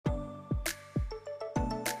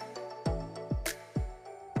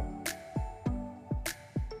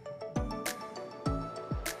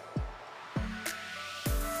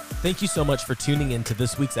Thank you so much for tuning in to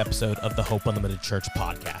this week's episode of the Hope Unlimited Church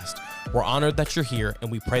podcast. We're honored that you're here,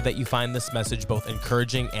 and we pray that you find this message both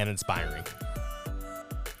encouraging and inspiring.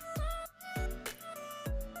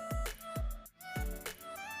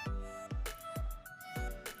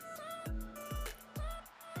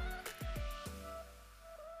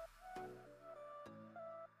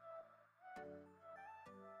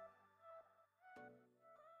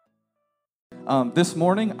 This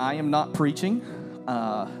morning, I am not preaching.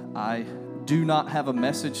 I do not have a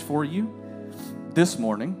message for you this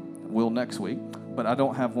morning. Will next week, but I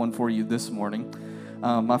don't have one for you this morning.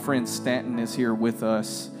 My friend Stanton is here with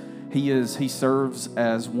us. He serves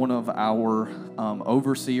as one of our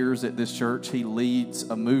overseers at this church. He leads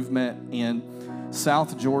a movement in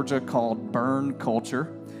South Georgia called Burn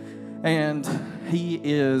Culture. And he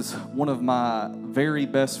is one of my very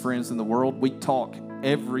best friends in the world. We talk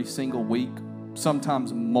every single week,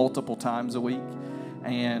 sometimes multiple times a week.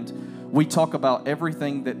 And we talk about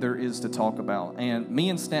everything that there is to talk about. And me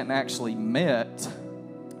and Stanton actually met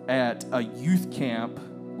at a youth camp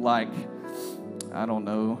I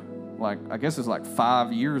guess it's like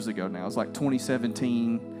 5 years ago now. It's like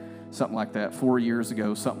 2017, something like that, 4 years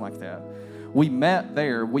ago, something like that. We met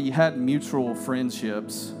there. We had mutual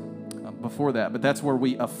friendships before that, but that's where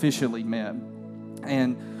we officially met.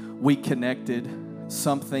 And we connected.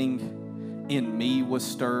 Something in me was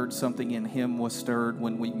stirred, something in him was stirred.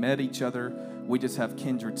 When we met each other, we just have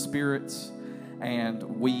kindred spirits. And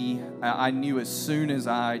I knew as soon as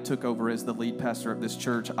I took over as the lead pastor of this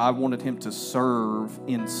church, I wanted him to serve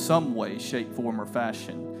in some way, shape, form, or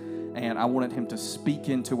fashion. And I wanted him to speak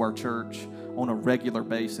into our church on a regular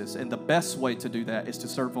basis. And the best way to do that is to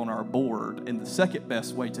serve on our board. And the second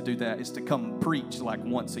best way to do that is to come preach like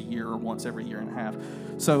once a year or once every year and a half.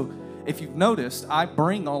 So if you've noticed, I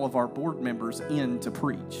bring all of our board members in to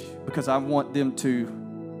preach because I want them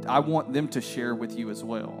to share with you as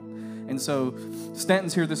well. And so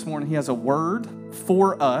Stanton's here this morning. He has a word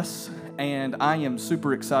for us, and I am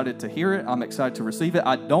super excited to hear it. I'm excited to receive it.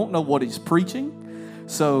 I don't know what he's preaching,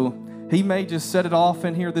 so he may just set it off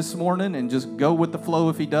in here this morning and just go with the flow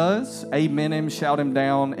if he does. Amen him, shout him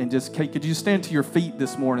down, and just, could you stand to your feet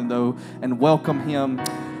this morning, though, and welcome him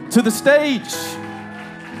to the stage.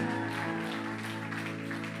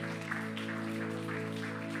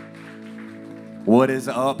 What is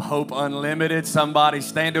up, Hope Unlimited? Somebody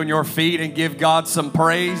stand on your feet and give God some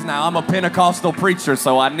praise. Now, I'm a Pentecostal preacher,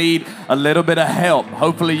 so I need a little bit of help.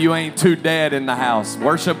 Hopefully, you ain't too dead in the house.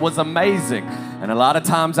 Worship was amazing. And a lot of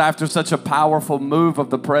times after such a powerful move of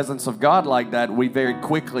the presence of God like that, we very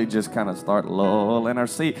quickly just kind of start lulling our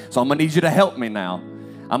seat. So I'm going to need you to help me now.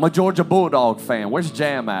 I'm a Georgia Bulldog fan. Where's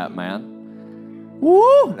Jam at, man?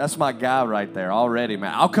 Woo! That's my guy right there already,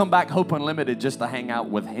 man. I'll come back Hope Unlimited just to hang out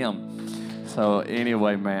with him. So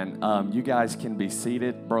anyway, man, you guys can be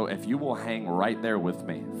seated. Bro, if you will hang right there with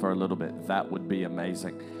me for a little bit, that would be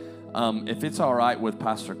amazing. If it's all right with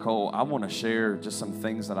Pastor Cole, I want to share just some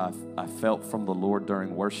things that I felt from the Lord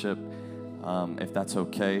during worship, if that's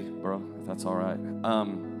okay, bro, if that's all right.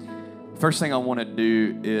 First thing I want to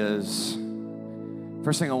do is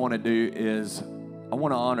I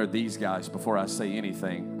want to honor these guys before I say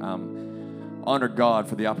anything. Honor God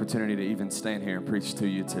for the opportunity to even stand here and preach to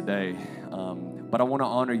you today. But I want to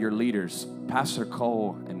honor your leaders. Pastor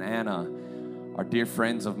Cole and Anna are dear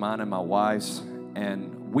friends of mine and my wife's,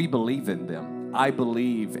 and we believe in them. I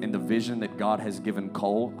believe in the vision that God has given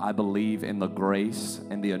Cole. I believe in the grace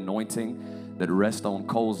and the anointing that rests on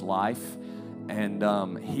Cole's life.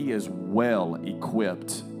 And he is well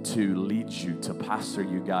equipped to lead you, to pastor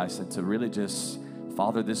you guys, and to really just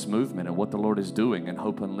father this movement and what the Lord is doing in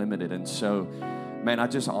Hope Unlimited. And so, man, I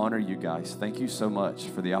just honor you guys. Thank you so much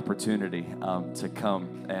for the opportunity to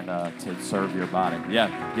come and to serve your body.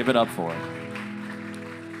 Yeah, give it up for it.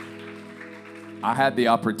 I had the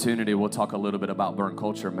opportunity, we'll talk a little bit about Burn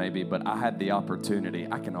Culture maybe, but I had the opportunity,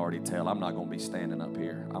 I can already tell, I'm not going to be standing up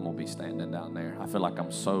here. I'm going to be standing down there. I feel like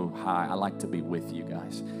I'm so high. I like to be with you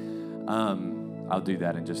guys. I'll do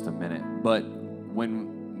that in just a minute. But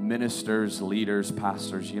when ministers, leaders,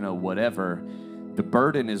 pastors, whatever, the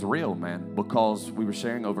burden is real, man, because we were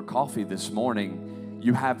sharing over coffee this morning.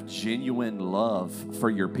 You have genuine love for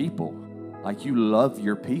your people. Like, you love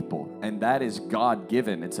your people, and that is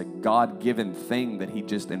God-given. It's a God-given thing that he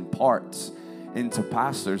just imparts into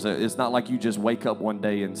pastors. It's not like you just wake up one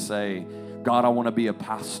day and say, God, I want to be a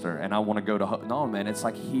pastor, and I want to go to... No, man, it's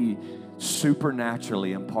like he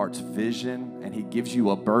supernaturally imparts vision, and he gives you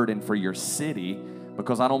a burden for your city,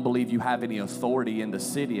 because I don't believe you have any authority in the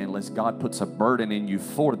city unless God puts a burden in you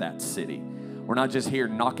for that city. We're not just here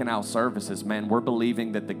knocking out services, man. We're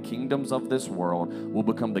believing that the kingdoms of this world will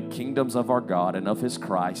become the kingdoms of our God and of His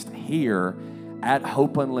Christ here at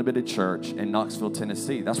Hope Unlimited Church in Knoxville,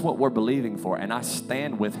 Tennessee. That's what we're believing for, and I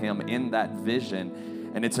stand with Him in that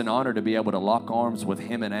vision, and it's an honor to be able to lock arms with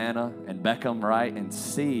him and Anna and Beckham, right, and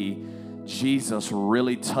see Jesus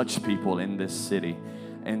really touch people in this city.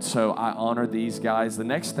 And so I honor these guys. The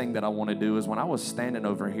next thing that I want to do is when I was standing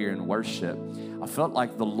over here in worship, I felt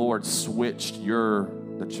like the Lord switched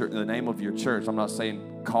the name of your church. I'm not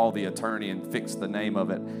saying call the attorney and fix the name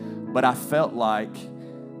of it, but I felt like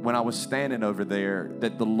when I was standing over there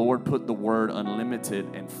that the Lord put the word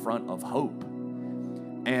unlimited in front of hope.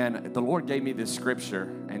 And the Lord gave me this scripture,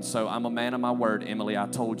 and so I'm a man of my word. Emily, I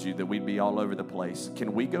told you that we'd be all over the place.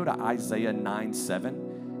 Can we go to Isaiah 9:7?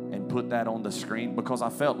 And put that on the screen, because I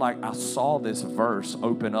felt like I saw this verse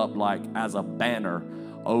open up like as a banner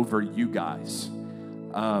over you guys.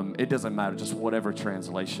 It doesn't matter, just whatever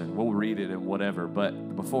translation. We'll read it and whatever.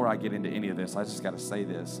 But before I get into any of this, I just got to say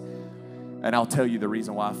this. And I'll tell you the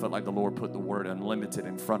reason why I felt like the Lord put the word unlimited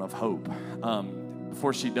in front of hope.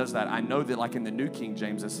 Before she does that, I know that like in the New King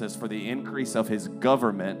James, it says, for the increase of His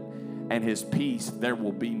government and His peace, there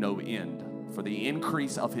will be no end. For the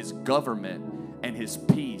increase of His government and His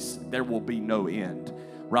peace, there will be no end,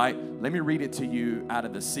 right? Let me read it to you out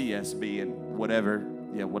of the CSB and whatever.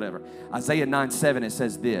 Isaiah 9:7, it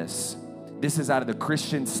says this. This is out of the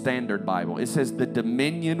Christian Standard Bible. It says, the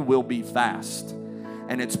dominion will be vast,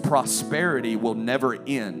 and its prosperity will never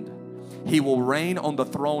end. He will reign on the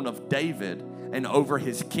throne of David and over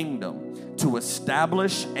His kingdom, to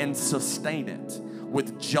establish and sustain it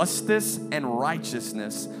with justice and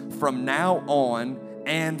righteousness from now on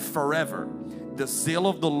and forever. The zeal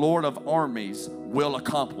of the Lord of armies will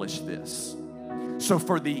accomplish this. So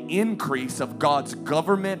for the increase of God's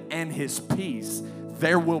government and His peace,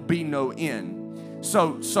 there will be no end.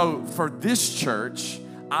 So for this church,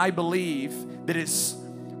 I believe that it's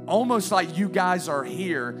almost like you guys are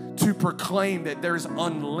here to proclaim that there's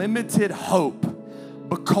unlimited hope,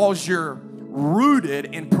 because you're rooted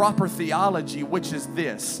in proper theology, which is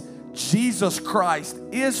this: Jesus Christ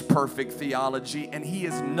is perfect theology, and He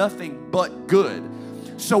is nothing but good.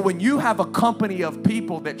 So when you have a company of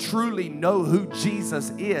people that truly know who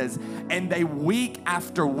Jesus is, and they week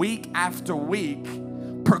after week after week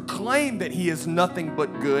proclaim that He is nothing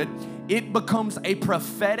but good, it becomes a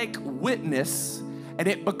prophetic witness, and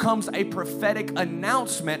it becomes a prophetic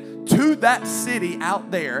announcement to that city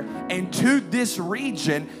out there and to this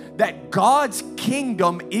region that God's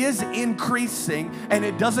kingdom is increasing, and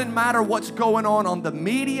it doesn't matter what's going on the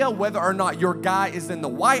media, whether or not your guy is in the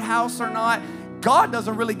White House or not. God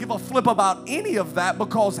doesn't really give a flip about any of that,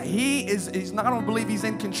 because he's not, I don't believe He's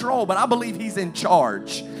in control, but I believe He's in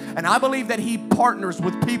charge. And I believe that He partners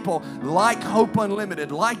with people like Hope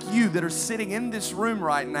Unlimited, like you that are sitting in this room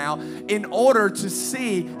right now, in order to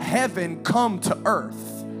see heaven come to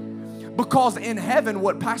earth. Because in heaven,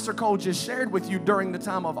 what Pastor Cole just shared with you during the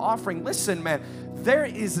time of offering, listen, man, there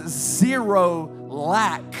is zero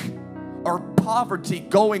lack or poverty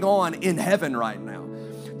going on in heaven right now.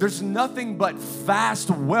 There's nothing but vast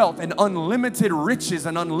wealth and unlimited riches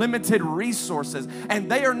and unlimited resources. And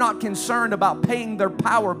they are not concerned about paying their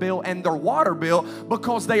power bill and their water bill,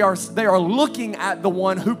 because they are looking at the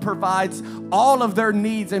one who provides all of their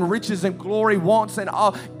needs and riches and glory, wants and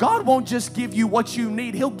all. God won't just give you what you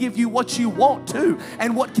need. He'll give you what you want too.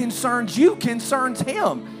 And what concerns you concerns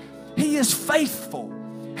Him. He is faithful.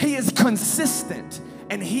 He is consistent.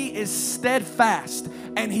 And He is steadfast.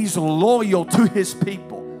 And He's loyal to His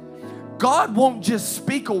people. God won't just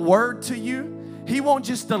speak a word to you. He won't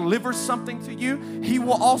just deliver something to you. He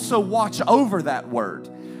will also watch over that word.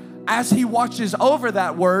 As He watches over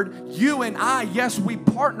that word, you and I, yes, we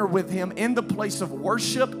partner with Him in the place of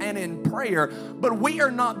worship and in prayer, but we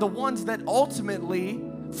are not the ones that ultimately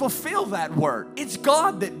fulfill that word. It's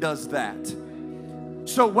God that does that.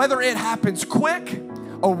 So whether it happens quick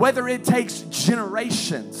or whether it takes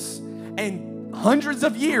generations and hundreds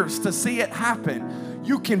of years to see it happen,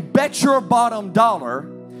 you can bet your bottom dollar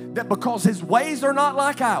that because His ways are not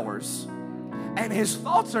like ours and His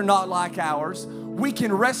thoughts are not like ours, we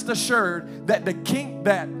can rest assured that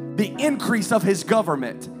the increase of His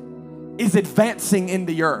government is advancing in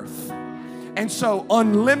the earth. And so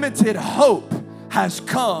unlimited hope has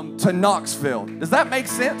come to Knoxville. Does that make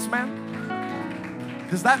sense, man?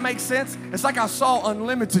 Does that make sense? It's like I saw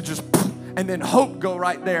unlimited just and then hope go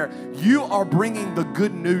right there. You are bringing the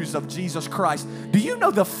good news of Jesus Christ. Do you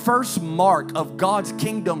know the first mark of God's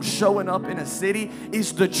kingdom showing up in a city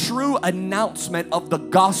is the true announcement of the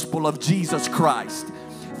gospel of Jesus Christ?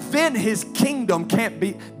 then his kingdom can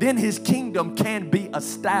be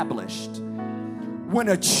established. When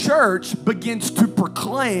a church begins to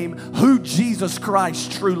proclaim who Jesus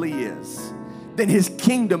Christ truly is, then his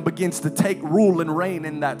kingdom begins to take rule and reign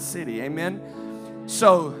in that city. Amen.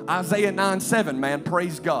 So Isaiah 9:7, man,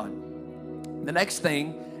 praise God. The next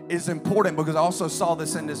thing is important because I also saw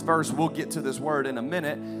this in this verse. We'll get to this word in a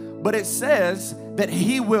minute. But it says that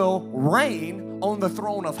he will reign on the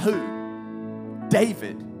throne of who?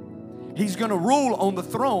 David. He's going to rule on the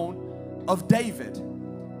throne of David.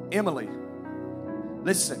 Emily,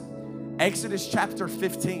 listen. Exodus chapter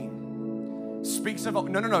 15 speaks of...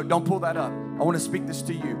 No, don't pull that up. I want to speak this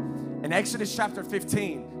to you. In Exodus chapter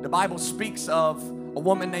 15, the Bible speaks of a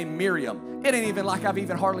woman named Miriam. It ain't even like I've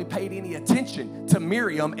even hardly paid any attention to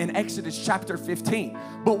Miriam in Exodus chapter 15.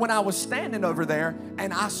 But when I was standing over there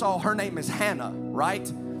and I saw her name is Hannah, right?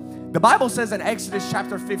 The Bible says in Exodus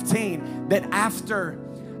chapter 15 that after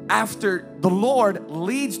the Lord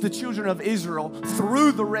leads the children of Israel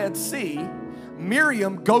through the Red Sea,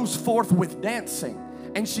 Miriam goes forth with dancing.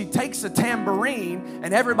 And she takes a tambourine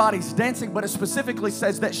and everybody's dancing, but it specifically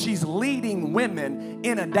says that she's leading women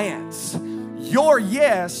in a dance. Your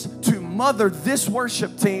yes to mother this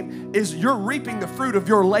worship team is you're reaping the fruit of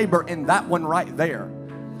your labor in that one right there.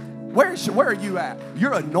 Where are you at?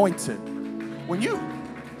 You're anointed. When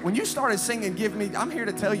you started singing Give Me, I'm here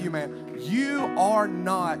to tell you, man, you are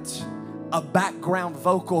not a background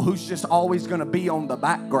vocal who's just always going to be on the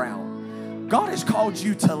background. God has called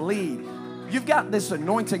you to lead. You've got this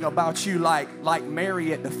anointing about you like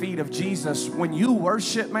Mary at the feet of Jesus. When you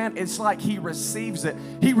worship, man, it's like he receives it.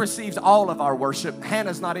 He receives all of our worship.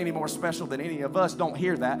 Hannah's not any more special than any of us. Don't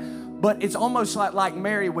hear that. But it's almost like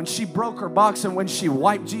Mary when she broke her box and when she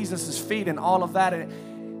wiped Jesus' feet and all of that.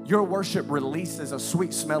 And your worship releases a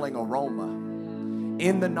sweet-smelling aroma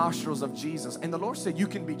in the nostrils of Jesus. And the Lord said you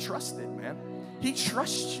can be trusted, man. He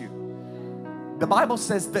trusts you. The Bible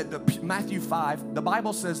says that Matthew 5, the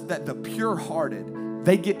Bible says that the pure-hearted,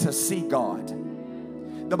 they get to see God.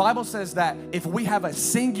 The Bible says that if we have a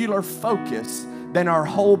singular focus, then our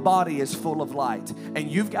whole body is full of light. And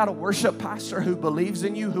you've got a worship pastor who believes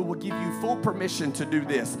in you, who will give you full permission to do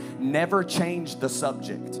this. Never change the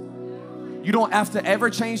subject. You don't have to ever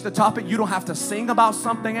change the topic. You don't have to sing about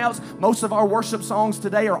something else. Most of our worship songs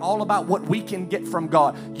today are all about what we can get from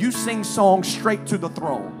God. You sing songs straight to the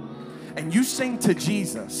throne. And you sing to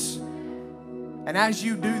Jesus. And as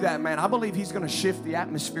you do that, man, I believe he's going to shift the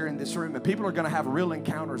atmosphere in this room. And people are going to have real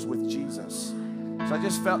encounters with Jesus. So I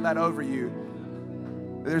just felt that over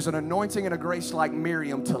you. There's an anointing and a grace like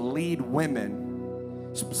Miriam to lead women,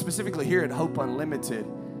 specifically here at Hope Unlimited,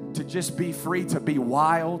 to just be free, to be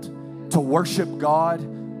wild, to worship God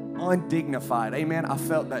undignified. Amen. I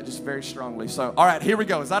felt that just very strongly. So, all right, here we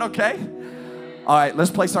go. Is that okay? All right,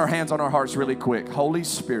 let's place our hands on our hearts really quick. Holy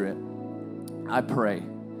Spirit, I pray.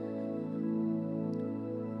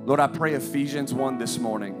 Lord, I pray Ephesians 1 this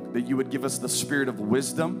morning that you would give us the spirit of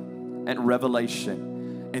wisdom and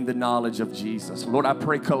revelation in the knowledge of Jesus. Lord, I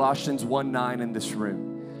pray Colossians 1:9 in this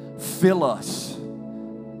room. Fill us.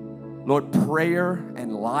 Lord, prayer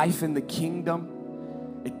and life in the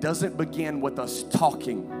kingdom, it doesn't begin with us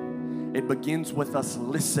talking. It begins with us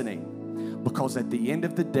listening. Because at the end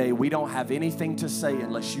of the day, we don't have anything to say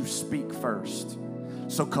unless you speak first.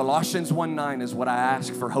 So Colossians 1:9 is what I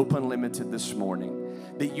ask for Hope Unlimited this morning.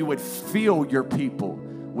 That you would fill your people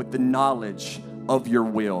with the knowledge of your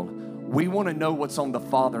will. We want to know what's on the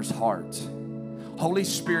Father's heart. Holy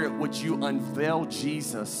Spirit, would you unveil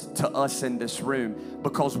Jesus to us in this room?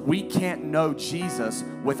 Because we can't know Jesus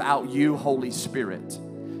without you, Holy Spirit.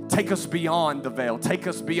 Take us beyond the veil. Take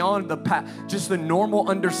us beyond just the normal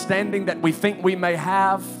understanding that we think we may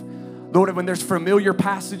have. Lord, when there's familiar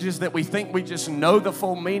passages that we think we just know the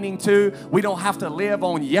full meaning to, we don't have to live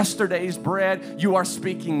on yesterday's bread. You are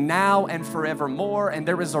speaking now and forevermore, and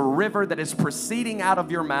there is a river that is proceeding out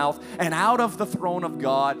of your mouth and out of the throne of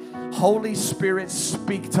God. Holy Spirit,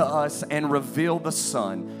 speak to us and reveal the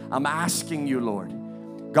Son. I'm asking you, Lord,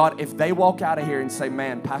 God, if they walk out of here and say,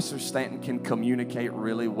 man, Pastor Stanton can communicate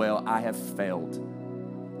really well, I have failed.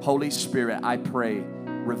 Holy Spirit, I pray,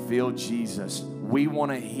 reveal Jesus. We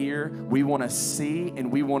want to hear, we want to see,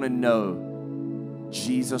 and we want to know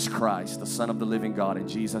Jesus Christ, the Son of the living God. In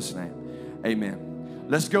Jesus' name, amen.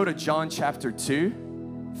 Let's go to John chapter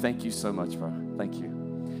 2. Thank you so much, bro. Thank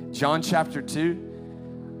you. John chapter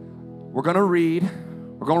 2. We're going to read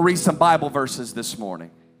some Bible verses this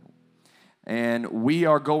morning. And we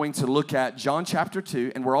are going to look at John chapter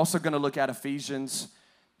 2, and we're also going to look at Ephesians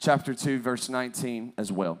chapter 2, verse 19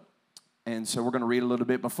 as well. And so we're going to read a little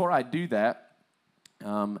bit. Before I do that,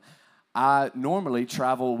 I normally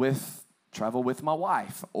travel with my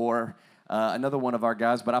wife or another one of our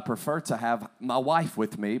guys, but I prefer to have my wife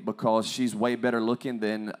with me because she's way better looking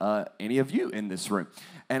than any of you in this room.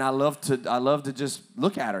 And I love to just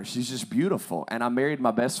look at her. She's just beautiful. And I married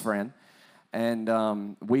my best friend.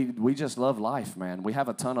 And we just love life, man. We have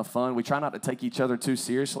a ton of fun. We try not to take each other too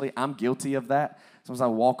seriously. I'm guilty of that. Sometimes I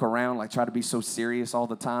walk around like try to be so serious all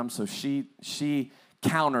the time. So she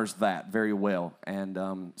counters that very well.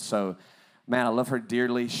 And so, man, I love her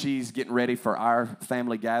dearly. She's getting ready for our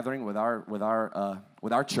family gathering with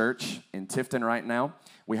our church in Tifton right now.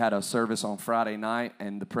 We had a service on Friday night,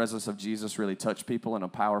 and the presence of Jesus really touched people in a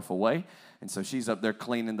powerful way. And so she's up there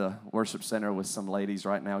cleaning the worship center with some ladies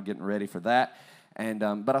right now, getting ready for that. And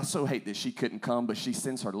but I so hate that she couldn't come, but she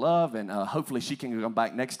sends her love, and hopefully she can come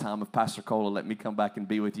back next time if Pastor Cole will let me come back and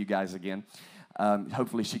be with you guys again.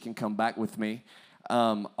 Hopefully she can come back with me.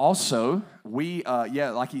 Also,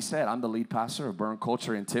 like he said, I'm the lead pastor of Burn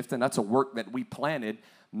Culture in Tifton. That's a work that we planted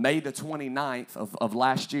May the 29th of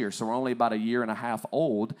last year. So we're only about a year and a half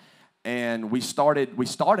old. And we started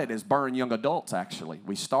as Burn Young Adults, actually.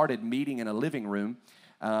 We started meeting in a living room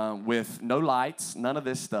with no lights, none of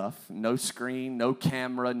this stuff, no screen, no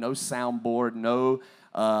camera, no soundboard, no,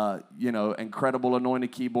 incredible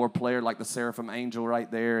anointed keyboard player like the Seraphim Angel right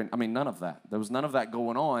there. And I mean, none of that. There was none of that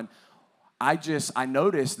going on. I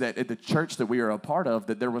noticed that at the church that we were a part of,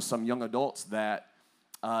 that there was some young adults that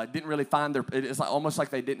didn't really find it's like almost like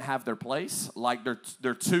they didn't have their place. Like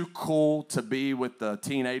they're too cool to be with the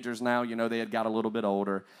teenagers now. You know, they had got a little bit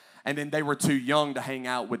older. And then they were too young to hang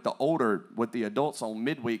out with the adults on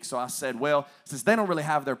midweek. So I said, well, since they don't really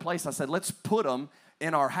have their place, I said, let's put them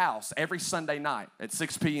in our house every Sunday night at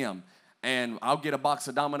 6 p.m. And I'll get a box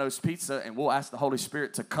of Domino's pizza, and we'll ask the Holy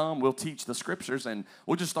Spirit to come. We'll teach the scriptures, and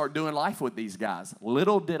we'll just start doing life with these guys.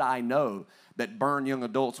 Little did I know that Burn Young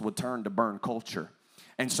Adults would turn to Burn Culture.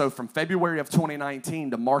 And so from February of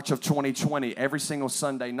 2019 to March of 2020, every single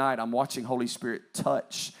Sunday night, I'm watching Holy Spirit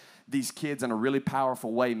touch these kids in a really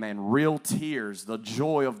powerful way, man. Real tears, the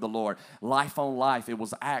joy of the Lord, life on life. It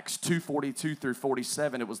was Acts 2:42 through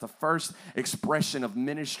 47. It was the first expression of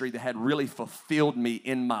ministry that had really fulfilled me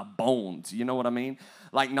in my bones. You know what I mean?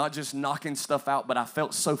 Like not just knocking stuff out, but I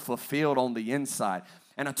felt so fulfilled on the inside.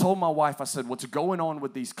 And I told my wife, I said, what's going on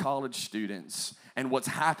with these college students and what's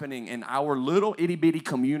happening in our little itty-bitty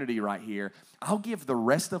community right here, I'll give the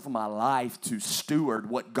rest of my life to steward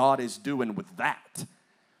what God is doing with that.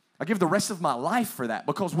 I give the rest of my life for that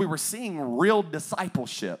because we were seeing real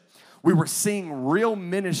discipleship. We were seeing real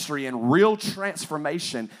ministry and real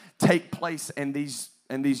transformation take place in these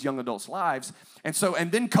young adults' lives. And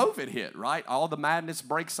then COVID hit, right? All the madness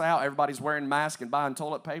breaks out. Everybody's wearing masks and buying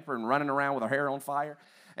toilet paper and running around with their hair on fire.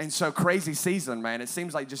 And so crazy season, man. It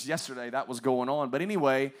seems like just yesterday that was going on. But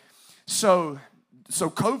anyway, so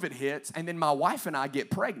COVID hits, and then my wife and I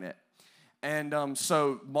get pregnant. And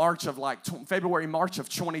so February, March of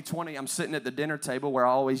 2020, I'm sitting at the dinner table where I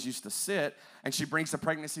always used to sit, and she brings the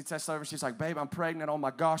pregnancy test over. She's like, babe, I'm pregnant. Oh, my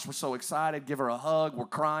gosh, we're so excited. Give her a hug. We're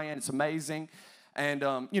crying. It's amazing. And,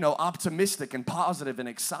 optimistic and positive and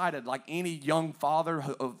excited like any young father,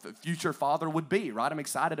 future father would be, right? I'm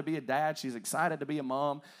excited to be a dad. She's excited to be a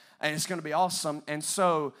mom, and it's going to be awesome. And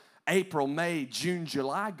so April, May, June,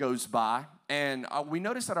 July goes by, and we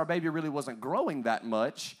noticed that our baby really wasn't growing that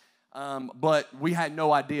much. But we had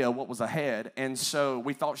no idea what was ahead, and so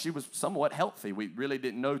we thought she was somewhat healthy. We really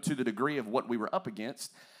didn't know to the degree of what we were up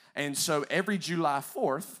against. And so every July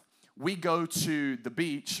 4th, we go to the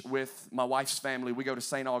beach with my wife's family. We go to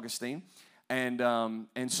St. Augustine, and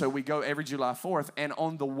so we go every July 4th, and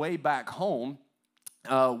on the way back home,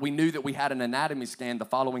 we knew that we had an anatomy scan the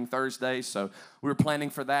following Thursday, so we were planning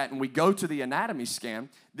for that, and we go to the anatomy scan.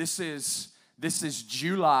 This is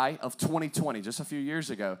July of 2020, just a few years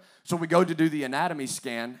ago. So we go to do the anatomy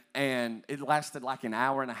scan, and it lasted like an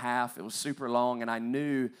hour and a half. It was super long, and I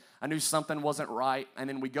knew something wasn't right. And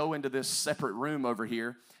then we go into this separate room over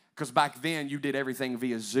here, because back then you did everything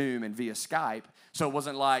via Zoom and via Skype. So it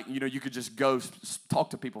wasn't like, you could just go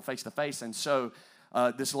talk to people face to face. And so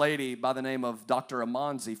this lady by the name of Dr.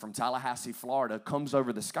 Amanzi from Tallahassee, Florida, comes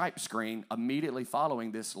over the Skype screen immediately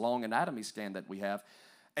following this long anatomy scan that we have.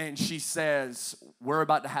 And she says, we're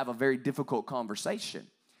about to have a very difficult conversation.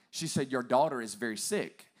 She said, your daughter is very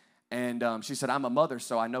sick. And she said, I'm a mother,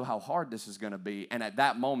 so I know how hard this is going to be. And at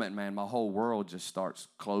that moment, man, my whole world just starts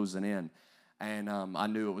closing in. And I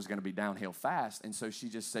knew it was going to be downhill fast. And so she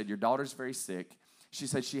just said, your daughter's very sick. She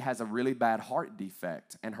said she has a really bad heart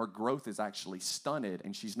defect, and her growth is actually stunted,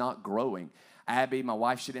 and she's not growing. Abby, my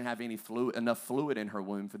wife, she didn't have enough fluid in her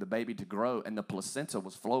womb for the baby to grow, and the placenta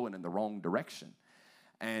was flowing in the wrong direction.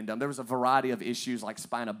 And there was a variety of issues like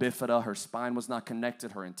spina bifida. Her spine was not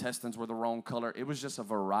connected. Her intestines were the wrong color. It was just a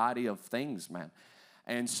variety of things, man.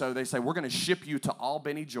 And so they say, we're going to ship you to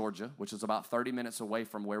Albany, Georgia, which is about 30 minutes away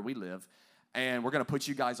from where we live. And we're going to put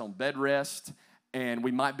you guys on bed rest. And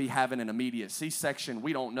we might be having an immediate C-section.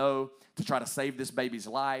 We don't know, to try to save this baby's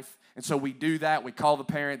life. And so we do that. We call the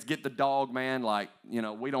parents, get the dog, man. Like,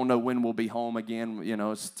 we don't know when we'll be home again.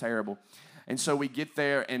 It's terrible. And so we get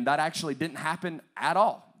there, and that actually didn't happen at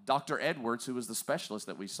all. Dr. Edwards, who was the specialist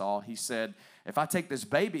that we saw, he said, if I take this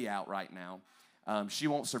baby out right now, she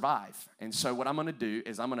won't survive. And so what I'm going to do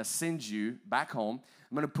is I'm going to send you back home.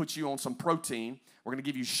 I'm going to put you on some protein. We're going to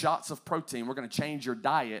give you shots of protein. We're going to change your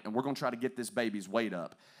diet, and we're going to try to get this baby's weight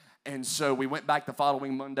up. And so we went back the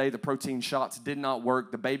following Monday. The protein shots did not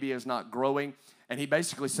work. The baby is not growing. And he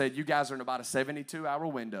basically said, you guys are in about a 72-hour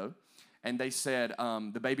window. And they said,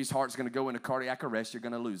 the baby's heart's going to go into cardiac arrest. You're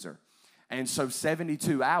going to lose her. And so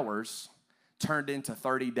 72 hours turned into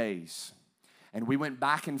 30 days. And we went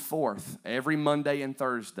back and forth every Monday and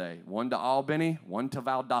Thursday, one to Albany, one to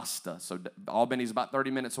Valdosta. So Albany's about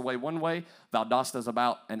 30 minutes away one way. Valdosta's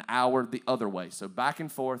about an hour the other way. So back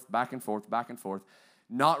and forth, back and forth, back and forth.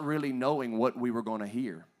 Not really knowing what we were going to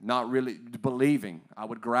hear, not really believing. I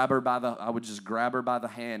would just grab her by the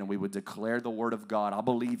hand, and we would declare the word of God. I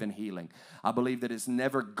believe in healing. I believe that it's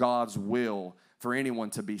never God's will for anyone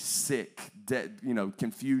to be sick,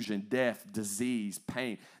 confusion, death, disease,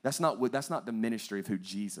 pain. That's not the ministry of who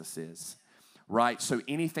Jesus is. Right? So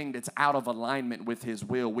anything that's out of alignment with his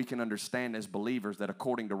will, we can understand as believers that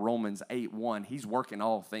according to Romans 8:1, he's working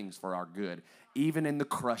all things for our good. Even in the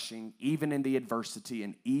crushing, even in the adversity,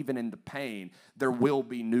 and even in the pain, there will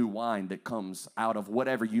be new wine that comes out of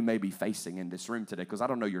whatever you may be facing in this room today. Because I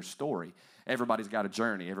don't know your story. Everybody's got a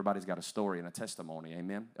journey. Everybody's got a story and a testimony,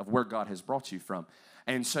 amen, of where God has brought you from.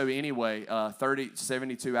 And so anyway,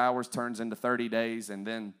 72 hours turns into 30 days. And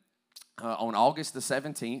then on August the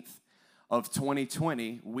 17th, of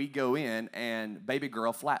 2020, we go in and baby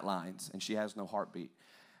girl flatlines, and she has no heartbeat.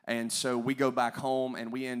 And so we go back home,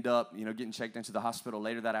 and we end up, getting checked into the hospital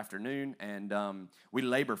later that afternoon, and we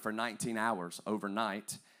labor for 19 hours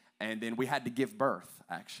overnight, and then we had to give birth,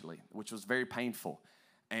 actually, which was very painful.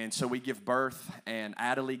 And so we give birth, and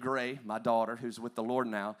Adelie Gray, my daughter, who's with the Lord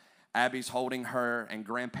now, Abby's holding her, and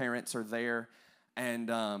grandparents are there, and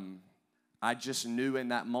I just knew in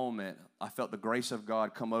that moment, I felt the grace of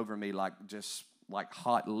God come over me like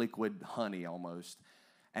hot liquid honey almost.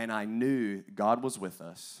 And I knew God was with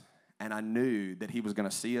us. And I knew that he was going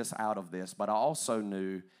to see us out of this. But I also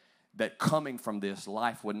knew that coming from this,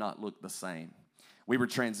 life would not look the same. We were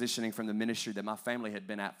transitioning from the ministry that my family had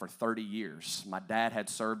been at for 30 years. My dad had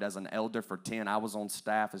served as an elder for 10. I was on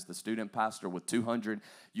staff as the student pastor with 200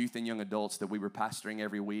 youth and young adults that we were pastoring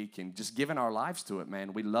every week and just giving our lives to it,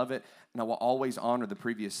 man. We love it, and I will always honor the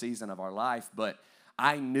previous season of our life, but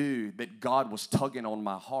I knew that God was tugging on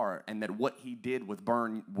my heart and that what he did with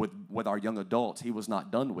our young adults, he was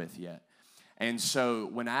not done with yet. And so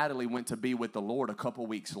when Adelie went to be with the Lord a couple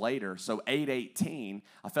weeks later, so 8:18,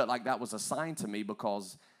 I felt like that was a sign to me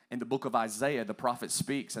because in the book of Isaiah, the prophet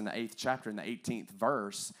speaks in the 8th chapter, in the 18th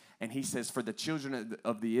verse, and he says, for the children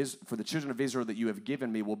of Israel that you have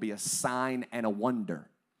given me will be a sign and a wonder.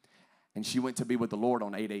 And she went to be with the Lord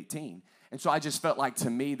on 8:18. And so I just felt like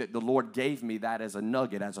to me that the Lord gave me that as a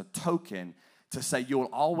nugget, as a token, to say you'll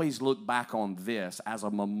always look back on this as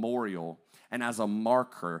a memorial and as a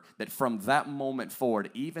marker that from that moment forward,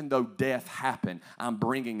 even though death happened, I'm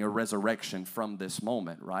bringing a resurrection from this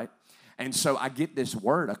moment, right? And so I get this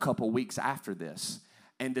word a couple weeks after this,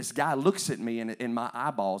 and this guy looks at me in my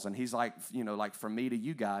eyeballs, and he's like, like from me to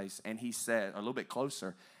you guys, and he said, a little bit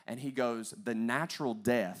closer, and he goes, the natural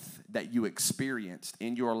death that you experienced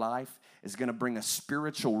in your life is going to bring a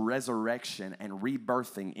spiritual resurrection and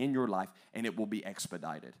rebirthing in your life, and it will be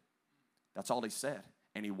expedited. That's all he said,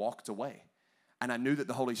 and he walked away. And I knew that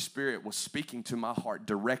the Holy Spirit was speaking to my heart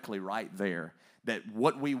directly right there, that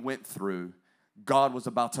what we went through, God was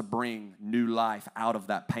about to bring new life out of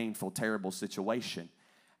that painful, terrible situation.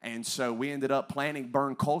 And so we ended up planning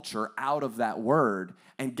Burn Culture out of that word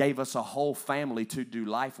and gave us a whole family to do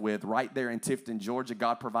life with right there in Tifton, Georgia.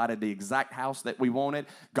 God provided the exact house that we wanted.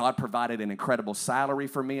 God provided an incredible salary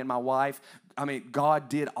for me and my wife. I mean, God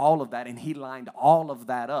did all of that, and he lined all of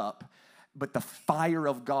that up. But the fire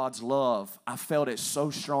of God's love, I felt it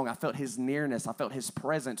so strong. I felt his nearness. I felt his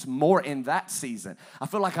presence more in that season. I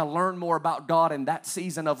feel like I learned more about God in that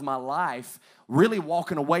season of my life, really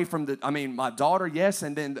walking away from my daughter, yes,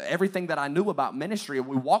 and then everything that I knew about ministry.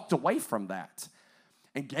 We walked away from that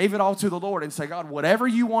and gave it all to the Lord and said, God, whatever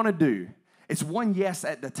you want to do, It's one yes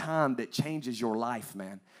at the time that changes your life,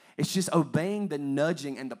 man. It's just obeying the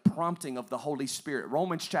nudging and the prompting of the Holy Spirit.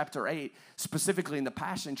 Romans chapter 8, specifically in the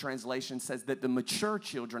Passion Translation, says that the mature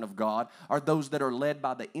children of God are those that are led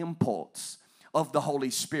by the impulse of the Holy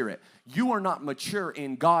Spirit. You are not mature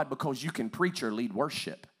in God because you can preach or lead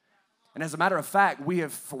worship. And as a matter of fact, we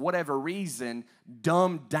have, for whatever reason,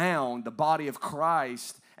 dumbed down the body of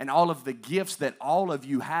Christ and all of the gifts that all of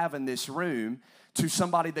you have in this room to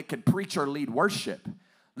somebody that could preach or lead worship.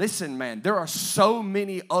 Listen, man, there are so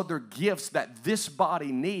many other gifts that this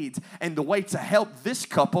body needs, and the way to help this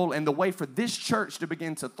couple and the way for this church to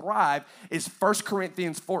begin to thrive is 1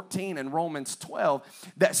 Corinthians 14 and Romans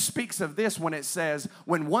 12 that speaks of this when it says,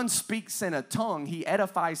 when one speaks in a tongue, he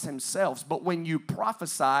edifies himself, but when you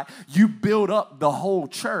prophesy, you build up the whole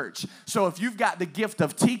church. So if you've got the gift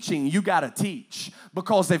of teaching, you got to teach,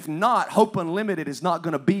 because if not, Hope Unlimited is not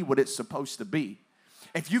going to be what it's supposed to be.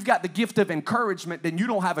 If you've got the gift of encouragement, then you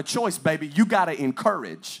don't have a choice, baby. You got to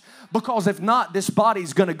encourage. Because if not, this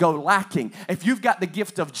body's going to go lacking. If you've got the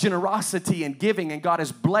gift of generosity and giving and God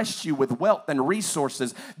has blessed you with wealth and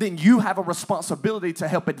resources, then you have a responsibility to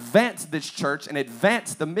help advance this church and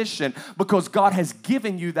advance the mission because God has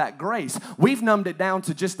given you that grace. We've numbed it down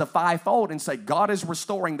to just the fivefold and say God is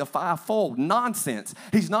restoring the fivefold. Nonsense.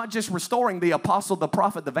 He's not just restoring the apostle, the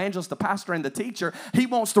prophet, the evangelist, the pastor, and the teacher. He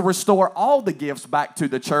wants to restore all the gifts back to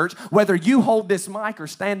the church, whether you hold this mic or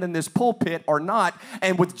stand in this pulpit or not.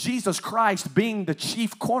 And with Jesus Christ being the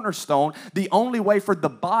chief cornerstone, the only way for the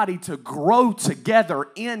body to grow together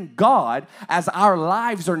in God as our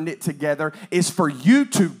lives are knit together is for you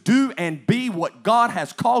to do and be what God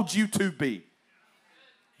has called you to be.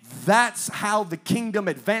 That's how the kingdom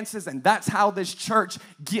advances, and that's how this church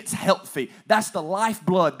gets healthy. That's the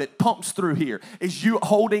lifeblood that pumps through here, is you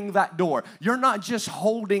holding that door. You're not just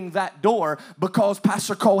holding that door because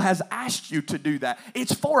Pastor Cole has asked you to do that.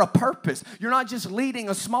 It's for a purpose. You're not just leading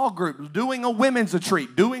a small group, doing a women's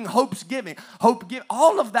retreat, doing Hope's Giving.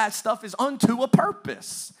 All of that stuff is unto a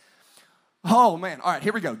purpose. Oh, man. All right,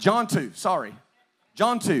 here we go. John 2. Sorry.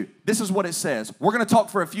 John 2. This is what it says. We're going to talk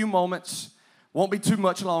for a few moments. Won't be too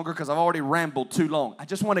much longer because I've already rambled too long.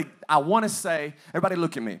 I want to say, everybody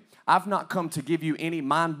look at me. I've not come to give you any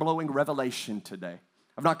mind-blowing revelation today.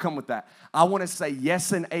 I've not come with that. I want to say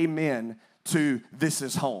yes and amen to this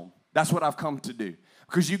is home. That's what I've come to do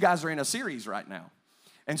because you guys are in a series right now.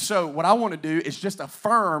 And so what I want to do is just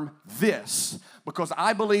affirm this because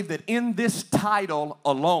I believe that in this title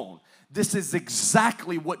alone, this is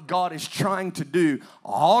exactly what God is trying to do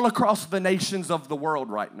all across the nations of the world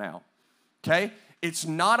right now. Okay? It's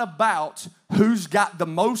not about who's got the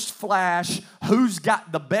most flash, who's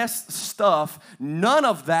got the best stuff. None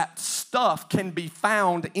of that stuff can be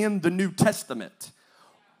found in the New Testament.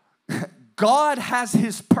 God has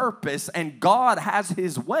his purpose and God has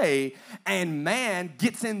his way, and man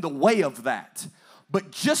gets in the way of that. But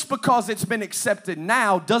just because it's been accepted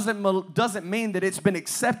now doesn't mean that it's been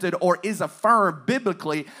accepted or is affirmed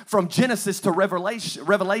biblically from Genesis to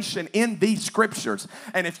Revelation in these scriptures.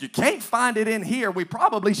 And if you can't find it in here, we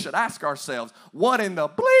probably should ask ourselves, what in the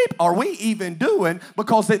bleep are we even doing?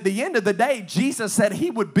 Because at the end of the day, Jesus said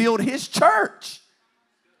he would build his church.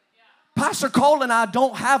 Pastor Cole and I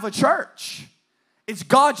don't have a church. It's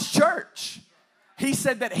God's church. He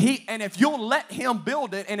said that and if you'll let him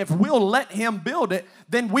build it, and if we'll let him build it,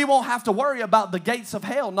 then we won't have to worry about the gates of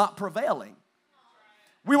hell not prevailing.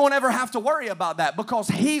 We won't ever have to worry about that because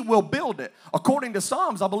he will build it. According to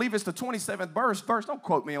Psalms, I believe it's the 27th verse, don't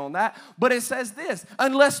quote me on that, but it says this,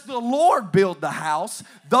 unless the Lord build the house,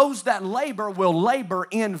 those that labor will labor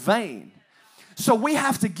in vain. So we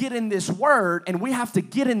have to get in this word and we have to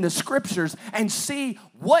get in the scriptures and see,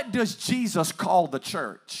 what does Jesus call the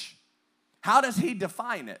church? How does he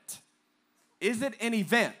define it? Is it an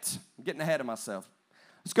event? I'm getting ahead of myself.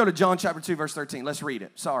 Let's go to John chapter 2, verse 13. Let's read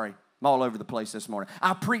it. Sorry, I'm all over the place this morning.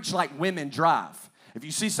 I preach like women drive. If you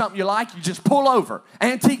see something you like, you just pull over.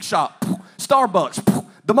 Antique shop, Starbucks,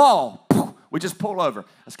 the mall. We just pull over.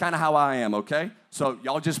 That's kind of how I am, okay? So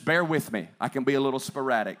y'all just bear with me. I can be a little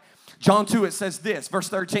sporadic. John 2, it says this, verse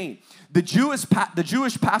 13. The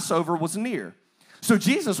Jewish Passover was near. So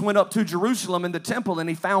Jesus went up to Jerusalem in the temple, and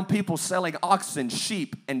he found people selling oxen,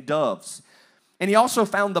 sheep, and doves. And he also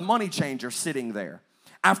found the money changer sitting there.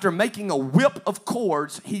 After making a whip of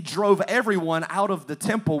cords, he drove everyone out of the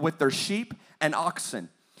temple with their sheep and oxen.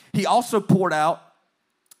 He also poured out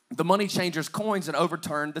the money changer's coins and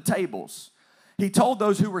overturned the tables. He told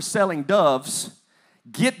those who were selling doves,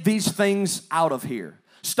 get these things out of here.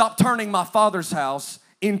 Stop turning my Father's house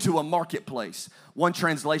into a marketplace. One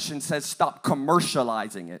translation says, stop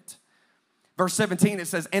commercializing it. Verse 17, it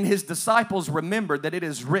says, and his disciples remembered that it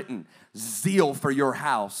is written, zeal for your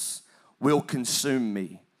house will consume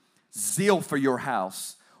me. Zeal for your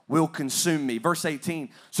house will consume me. Verse 18,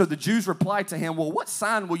 so the Jews replied to him, well, what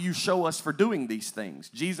sign will you show us for doing these things?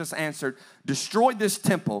 Jesus answered, destroy this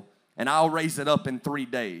temple, and I'll raise it up in 3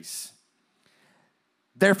 days.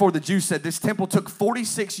 Therefore the Jews said, this temple took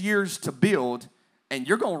 46 years to build, and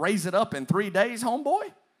you're going to raise it up in 3 days,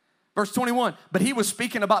 homeboy? Verse 21, but he was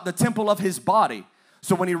speaking about the temple of his body.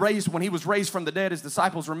 So when he was raised from the dead, his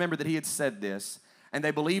disciples remembered that he had said this, and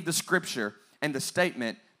they believed the scripture and the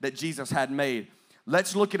statement that Jesus had made.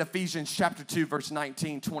 Let's look at Ephesians chapter 2, verse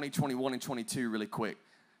 19, 20, 21, and 22 really quick.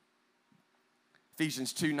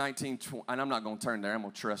 Ephesians 2, 19, 20, and I'm not going to turn there. I'm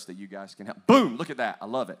going to trust that you guys can help. Boom, look at that. I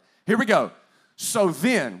love it. Here we go. So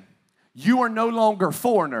then, you are no longer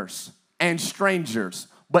foreigners and strangers,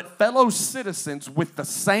 but fellow citizens with the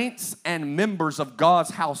saints and members of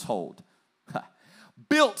God's household,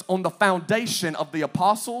 built on the foundation of the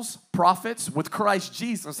apostles, prophets, with Christ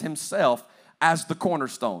Jesus himself as the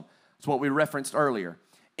cornerstone. That's what we referenced earlier.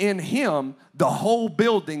 In him, the whole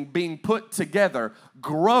building being put together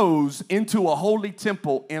grows into a holy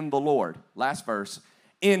temple in the Lord. Last verse.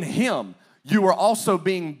 In him, you are also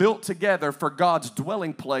being built together for God's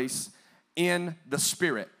dwelling place in the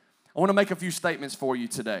Spirit. I want to make a few statements for you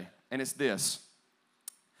today, and it's this.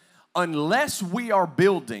 Unless we are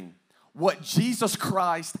building what Jesus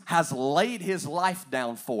Christ has laid his life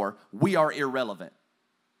down for, we are irrelevant.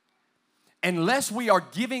 Unless we are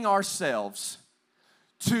giving ourselves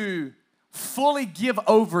to fully give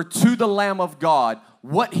over to the Lamb of God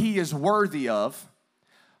what he is worthy of,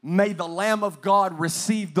 may the Lamb of God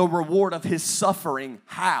receive the reward of his suffering.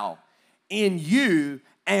 How? In you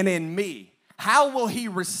and in me. How will he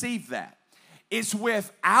receive that? It's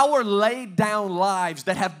with our laid down lives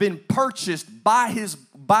that have been purchased by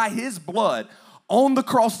his blood on the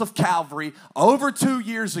cross of Calvary over 2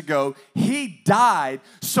 years ago. He died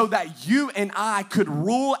so that you and I could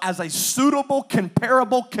rule as a suitable,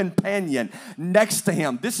 comparable companion next to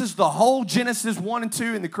him. This is the whole Genesis 1 and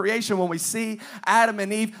 2 in the creation when we see Adam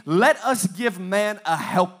and Eve. Let us give man a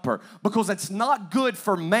helper because it's not good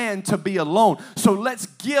for man to be alone. So let's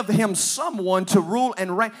give him someone to rule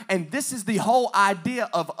and reign. And this is the whole idea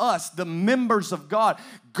of us, the members of God.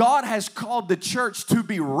 God has called the church to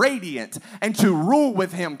be radiant and to rule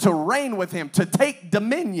with him, to reign with him, to take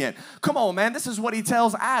dominion. Come on, man. This is what he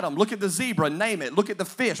tells Adam. Look at the zebra, name it. Look at the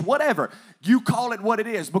fish, whatever. You call it what it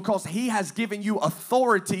is because he has given you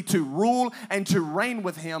authority to rule and to reign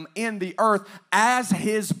with him in the earth as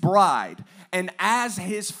his bride and as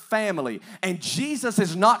his family. And Jesus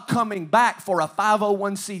is not coming back for a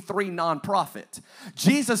 501c3 nonprofit.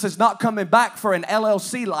 Jesus is not coming back for an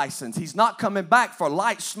LLC license. He's not coming back for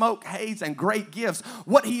light, smoke, haze, and great gifts.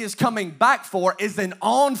 What he is coming back for is an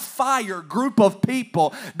on-fire group of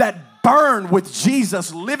people that burn with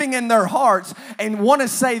Jesus living in their hearts and want to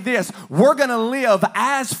say this: we're going to live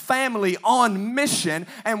as family on mission,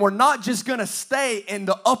 and we're not just going to stay in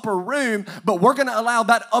the upper room, but we're going to allow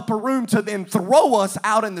that upper room to then throw us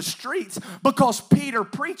out in the streets because Peter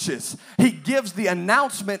preaches. He gives the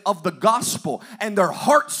announcement of the gospel and their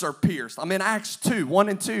hearts are pierced. I'm in Acts 2, 1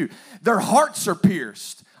 and 2. Their hearts are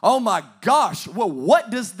pierced. Oh my gosh. Well, what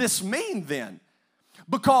does this mean then?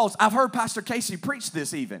 Because I've heard Pastor Casey preach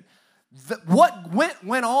this even. What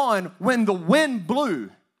went on when the wind blew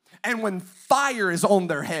and when fire is on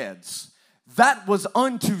their heads? That was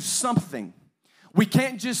unto something. We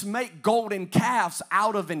can't just make golden calves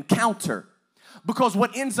out of encounter. Because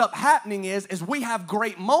what ends up happening is we have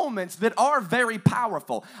great moments that are very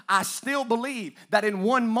powerful. I still believe that in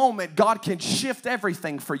one moment, God can shift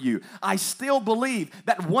everything for you. I still believe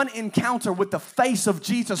that one encounter with the face of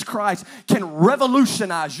Jesus Christ can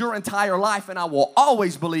revolutionize your entire life, and I will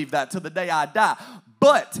always believe that to the day I die.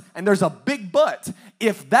 But, and there's a big but,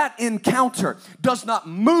 if that encounter does not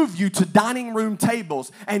move you to dining room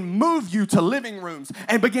tables and move you to living rooms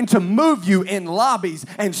and begin to move you in lobbies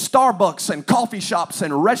and Starbucks and coffee shops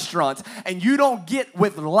and restaurants, and you don't get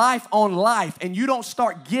with life on life and you don't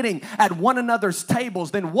start getting at one another's tables,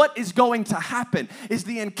 then what is going to happen is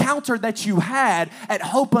the encounter that you had at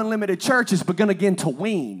Hope Unlimited Church is going to begin to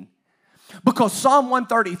wane. Because Psalm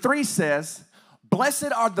 133 says,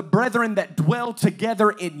 blessed are the brethren that dwell together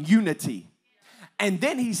in unity. And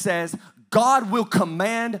then he says, God will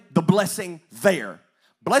command the blessing there.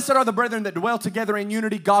 Blessed are the brethren that dwell together in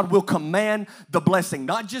unity. God will command the blessing.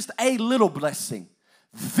 Not just a little blessing,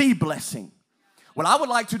 the blessing. Well, I would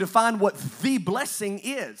like to define what the blessing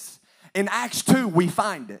is. In Acts 2, we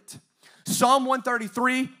find it. Psalm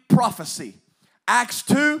 133, prophecy. Acts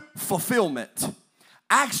 2, fulfillment.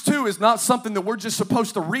 Acts 2 is not something that we're just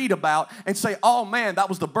supposed to read about and say, oh man, that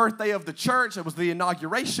was the birthday of the church. It was the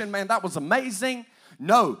inauguration. Man, that was amazing.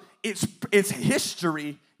 No, it's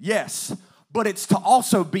history, yes, but it's to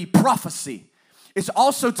also be prophecy. It's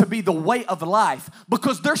also to be the way of life,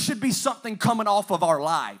 because there should be something coming off of our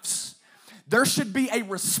lives. There should be a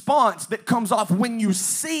response that comes off when you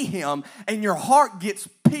see him and your heart gets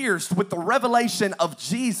pierced with the revelation of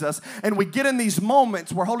Jesus, and we get in these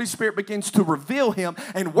moments where Holy Spirit begins to reveal him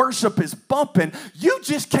and worship is bumping. You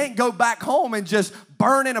just can't go back home and just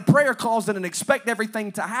burn in a prayer closet and expect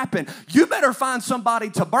everything to happen. You better find somebody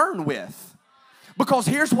to burn with. Because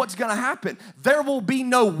here's what's going to happen. There will be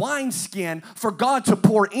no wineskin for God to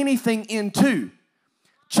pour anything into.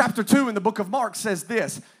 Chapter 2 in the book of Mark says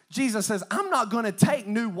this. Jesus says, I'm not going to take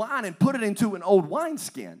new wine and put it into an old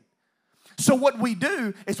wineskin. So what we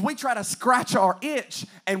do is we try to scratch our itch,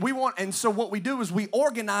 and so what we do is we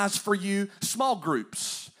organize for you small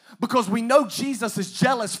groups, because we know Jesus is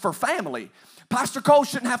jealous for family. Pastor Cole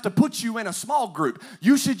shouldn't have to put you in a small group.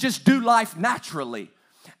 You should just do life naturally.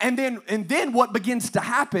 And then what begins to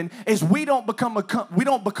happen is we don't become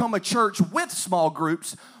a church with small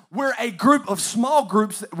groups. We're a group of small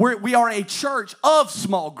groups. We are a church of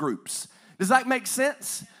small groups. Does that make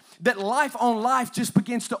sense? That life on life just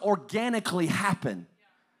begins to organically happen.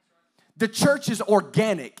 The church is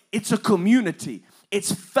organic. It's a community.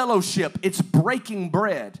 It's fellowship. It's breaking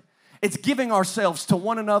bread. It's giving ourselves to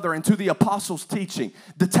one another and to the apostles' teaching,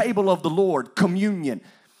 the table of the Lord, communion.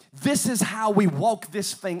 This is how we walk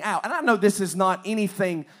this thing out. And I know this is not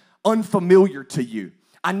anything unfamiliar to you.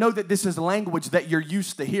 I know that this is language that you're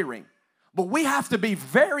used to hearing. But we have to be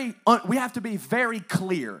very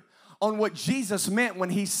clear on what Jesus meant when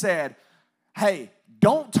he said, hey,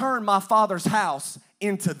 don't turn my Father's house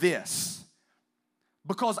into this,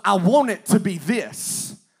 because I want it to be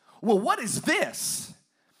this. Well, what is this?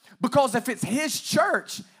 Because if it's his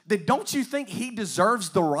church, then don't you think he deserves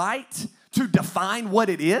the right to define what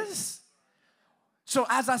it is? So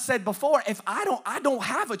as I said before, if I don't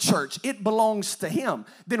have a church, it belongs to him,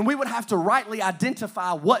 then we would have to rightly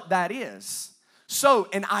identify what that is. So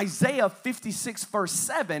in Isaiah 56 verse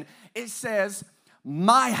 7, it says,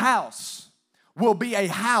 my house will be a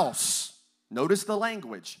house. Notice the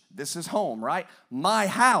language. This is home, right? My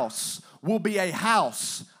house will be a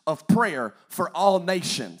house of prayer for all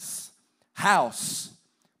nations. House,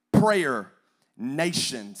 prayer,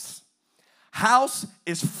 nations. House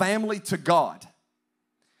is family to God.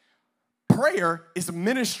 Prayer is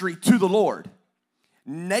ministry to the Lord.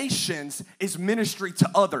 Nations is ministry to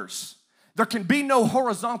others. There can be no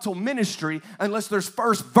horizontal ministry unless there's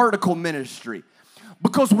first vertical ministry.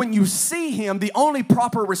 Because when you see him, the only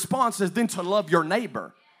proper response is then to love your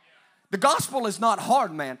neighbor. The gospel is not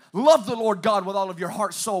hard, man. Love the Lord God with all of your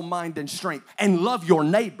heart, soul, mind, and strength. And love your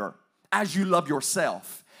neighbor as you love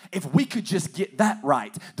yourself. If we could just get that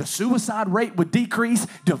right, the suicide rate would decrease,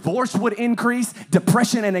 divorce would increase,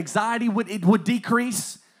 depression and anxiety would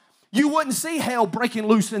decrease. You wouldn't see hell breaking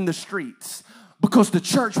loose in the streets, because the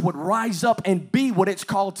church would rise up and be what it's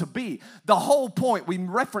called to be. The whole point, we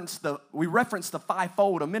referenced the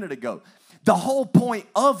fivefold a minute ago. The whole point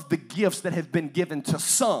of the gifts that have been given to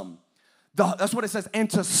some, that's what it says, and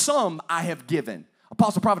to some I have given.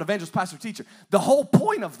 Apostle, prophet, evangelist, pastor, teacher. The whole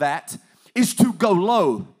point of that is to go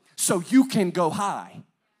low so you can go high.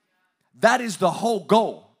 That is the whole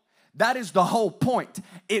goal. That is the whole point.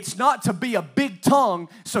 It's not to be a big tongue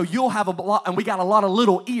so you'll have a lot, and we got a lot of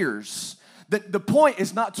little ears. The point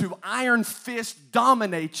is not to iron fist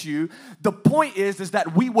dominate you. The point is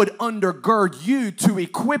that we would undergird you to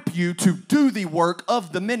equip you to do the work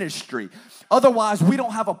of the ministry. Otherwise, we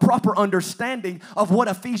don't have a proper understanding of what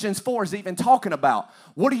Ephesians 4 is even talking about.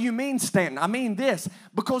 What do you mean, Stanton? I mean this.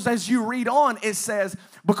 Because as you read on, it says,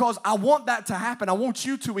 because I want that to happen. I want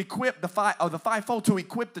you to equip the fivefold, to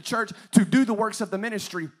equip the church to do the works of the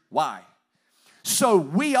ministry. Why? So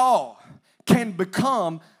we all can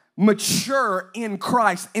become mature in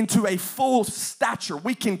Christ into a full stature.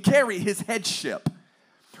 We can carry his headship.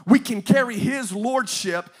 We can carry his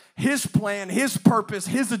lordship, his plan, his purpose,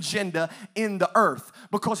 his agenda in the earth,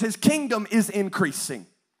 because his kingdom is increasing.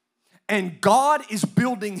 And God is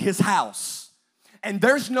building his house. And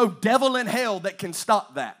there's no devil in hell that can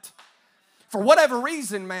stop that. For whatever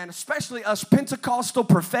reason, man, especially us Pentecostal,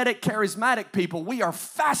 prophetic, charismatic people, we are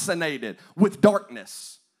fascinated with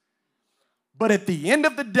darkness. But at the end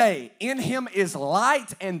of the day, in him is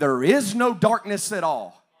light, and there is no darkness at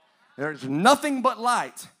all. There's nothing but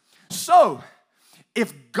light. So,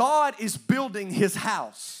 if God is building his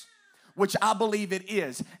house, which I believe it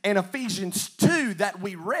is. And Ephesians 2 that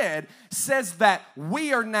we read says that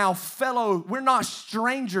we are now we're not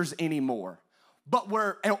strangers anymore,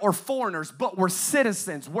 or foreigners, but we're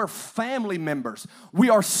citizens, we're family members. We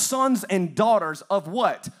are sons and daughters of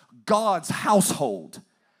what? God's household.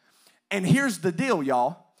 And here's the deal,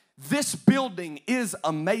 y'all. This building is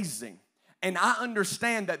amazing. And I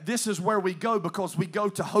understand that this is where we go because we go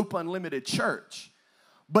to Hope Unlimited Church.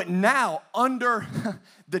 But now, under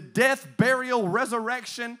the death, burial,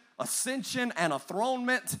 resurrection, ascension, and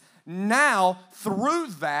enthronement, now through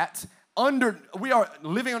that, we are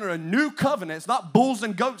living under a new covenant. It's not bulls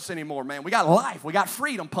and goats anymore, man. We got life. We got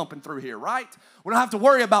freedom pumping through here, right? We don't have to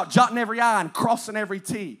worry about jotting every I and crossing every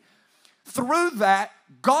T. Through that,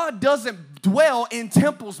 God doesn't dwell in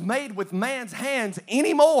temples made with man's hands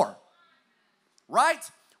anymore, right?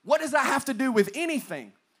 What does that have to do with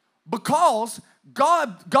anything? Because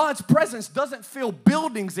God's presence doesn't fill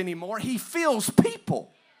buildings anymore. He fills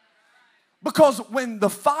people. Because when the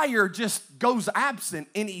fire just goes absent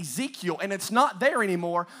in Ezekiel and it's not there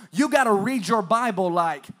anymore, you got to read your Bible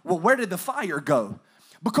like, well, where did the fire go?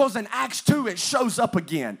 Because in Acts 2, it shows up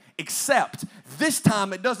again, except this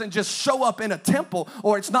time it doesn't just show up in a temple,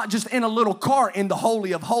 or it's not just in a little car in the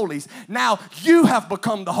Holy of Holies. Now you have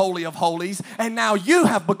become the Holy of Holies, and now you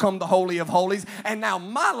have become the Holy of Holies, and now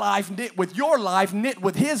my life knit with your life, knit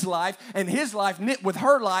with his life, and his life knit with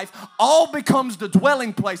her life, all becomes the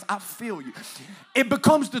dwelling place. I feel you. It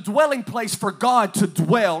becomes the dwelling place for God to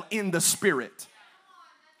dwell in the Spirit.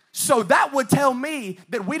 So that would tell me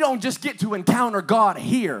that we don't just get to encounter God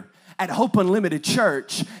here at Hope Unlimited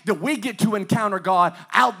Church, that we get to encounter God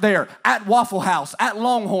out there at Waffle House, at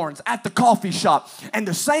Longhorns, at the coffee shop. And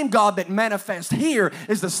the same God that manifests here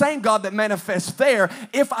is the same God that manifests there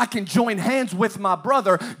if I can join hands with my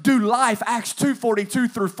brother, do life, Acts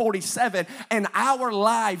 2:42 through 47, and our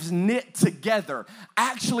lives knit together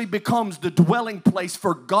actually becomes the dwelling place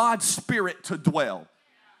for God's Spirit to dwell.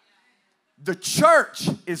 The church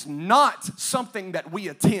is not something that we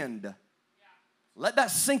attend. Let that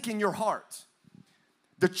sink in your heart.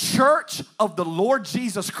 The church of the Lord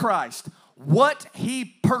Jesus Christ, what he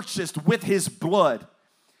purchased with his blood,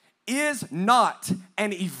 is not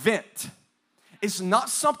an event. It's not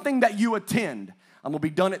something that you attend. I'm going to be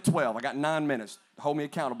done at 12. I got 9 minutes. Hold me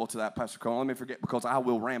accountable to that, Pastor Cole. Let me forget because I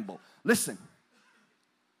will ramble. Listen.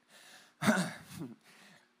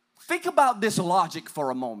 Think about this logic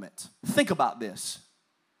for a moment. Think about this.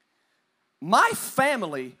 My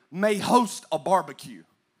family may host a barbecue.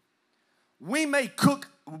 We may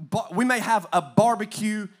have a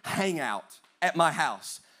barbecue hangout at my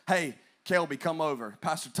house. Hey, Kelby, come over.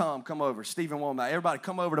 Pastor Tom, come over. Stephen Womack, everybody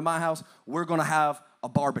come over to my house. We're going to have a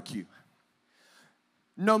barbecue.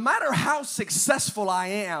 No matter how successful I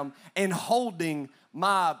am in holding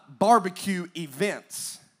my barbecue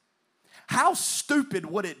events, how stupid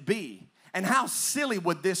would it be and how silly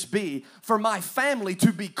would this be for my family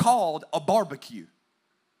to be called a barbecue?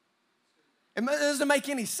 It doesn't make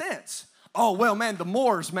any sense. Oh, well, man, the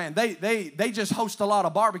Moors, man, they just host a lot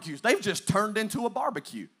of barbecues. They've just turned into a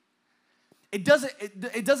barbecue. It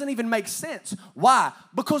doesn't even make sense. Why?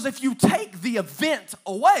 Because if you take the event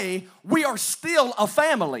away, we are still a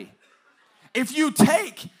family. If you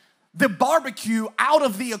take the barbecue out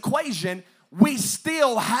of the equation, we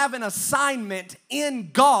still have an assignment in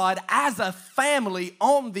God as a family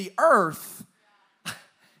on the earth.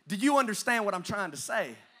 Do you understand what I'm trying to say?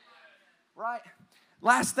 Right?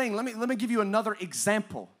 Last thing, let me give you another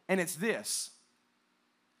example, and it's this.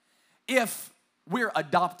 If we're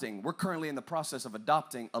currently in the process of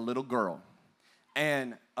adopting a little girl,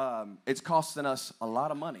 and it's costing us a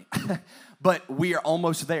lot of money, but we are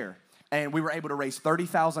almost there. And we were able to raise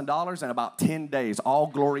 $30,000 in about 10 days. All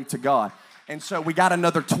glory to God. And so we got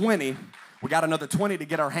another 20. We got another 20 to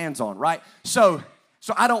get our hands on, right? So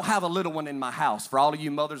I don't have a little one in my house. For all of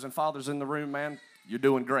you mothers and fathers in the room, man, you're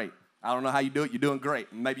doing great. I don't know how you do it. You're doing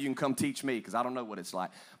great. Maybe you can come teach me because I don't know what it's like.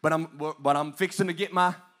 But I'm fixing to get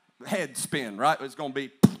my head spin, right? It's going to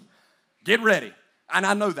be, get ready. And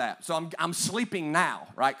I know that. So I'm sleeping now,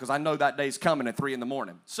 right? Because I know that day's coming at 3 in the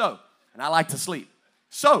morning. So, and I like to sleep.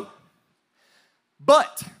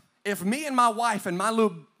 But if me and my wife and my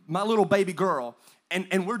little baby girl,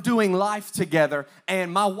 and we're doing life together,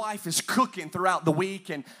 and my wife is cooking throughout the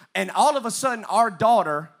week, and all of a sudden our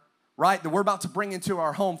daughter, right, that we're about to bring into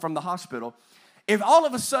our home from the hospital, if all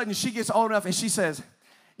of a sudden she gets old enough and she says,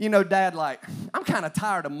 you know, Dad, like, I'm kind of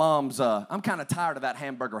tired of I'm kind of tired of that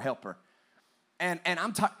hamburger helper. And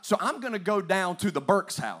so I'm going to go down to the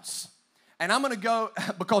Burke's house. And I'm going to go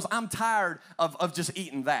because I'm tired of just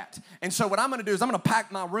eating that. And so what I'm going to do is I'm going to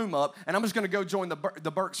pack my room up, and I'm just going to go join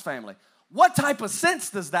the Burks family. What type of sense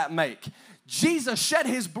does that make? Jesus shed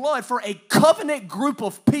his blood for a covenant group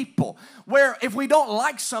of people where if we don't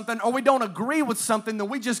like something or we don't agree with something, then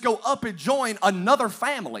we just go up and join another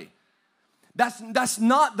family. That's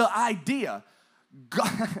not the idea.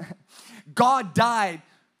 God died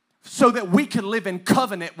so that we could live in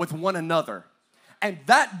covenant with one another. And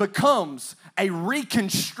that becomes a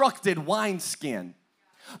reconstructed wineskin.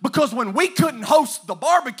 Because when we couldn't host the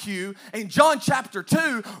barbecue in John chapter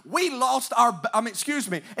 2,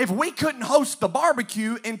 if we couldn't host the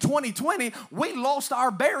barbecue in 2020, we lost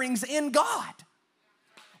our bearings in God.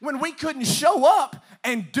 When we couldn't show up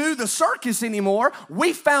and do the circus anymore,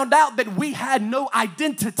 we found out that we had no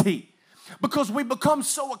identity. Because we become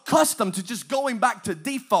so accustomed to just going back to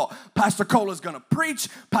default. Pastor Cola's going to preach.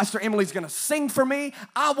 Pastor Emily's going to sing for me.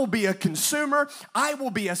 I will be a consumer. I will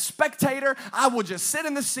be a spectator. I will just sit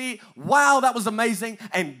in the seat. Wow, that was amazing.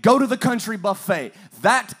 And go to the country buffet.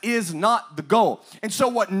 That is not the goal. And so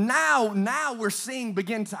what now we're seeing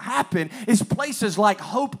begin to happen is places like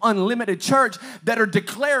Hope Unlimited Church that are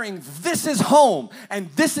declaring this is home and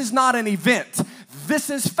this is not an event. This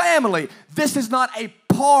is family. This is not a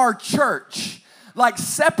par church, like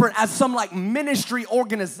separate as some like ministry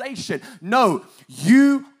organization. No,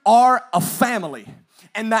 you are a family.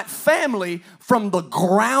 And that family from the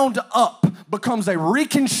ground up becomes a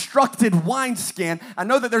reconstructed wineskin. I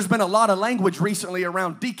know that there's been a lot of language recently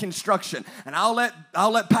around deconstruction, and I'll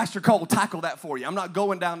let Pastor Cole tackle that for you. I'm not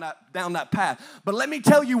going down that path. But let me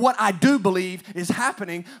tell you what I do believe is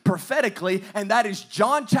happening prophetically, and that is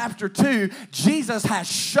John chapter 2. Jesus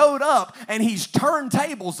has showed up and he's turned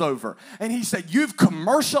tables over. And he said, you've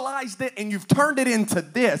commercialized it and you've turned it into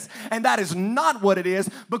this. And that is not what it is,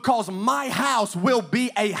 because my house will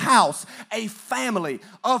be a house, a family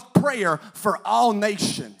of prayer for all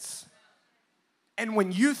nations. And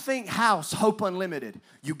when you think house, Hope Unlimited,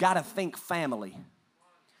 you got to think family.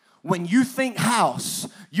 When you think house,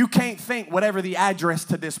 you can't think whatever the address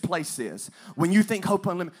to this place is. When you think Hope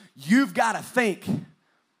Unlimited, you've got to think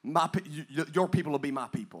your people will be my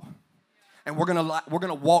people. And we're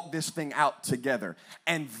gonna walk this thing out together.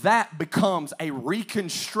 And that becomes a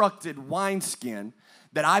reconstructed wineskin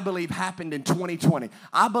that I believe happened in 2020.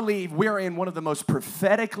 I believe we're in one of the most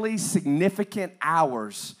prophetically significant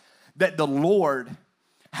hours that the Lord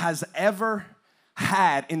has ever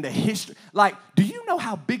had in the history. Like, do you know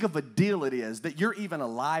how big of a deal it is that you're even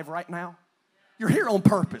alive right now? You're here on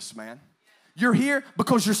purpose, man. You're here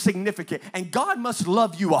because you're significant. And God must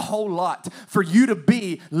love you a whole lot for you to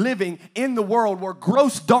be living in the world where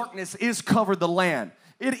gross darkness is covered the land.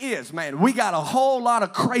 It is, man. We got a whole lot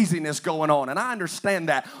of craziness going on, and I understand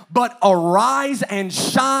that. But arise and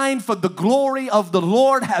shine, for the glory of the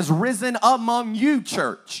Lord has risen among you,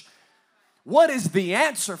 church. What is the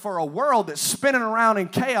answer for a world that's spinning around in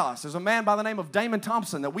chaos? There's a man by the name of Damon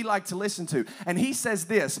Thompson that we like to listen to, and he says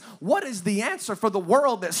this: what is the answer for the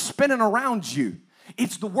world that's spinning around you?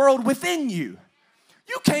 It's the world within you.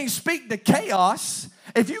 You can't speak to chaos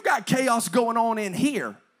if you got chaos going on in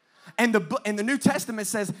here. And the New Testament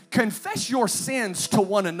says, confess your sins to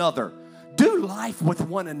one another. Do life with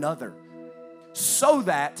one another so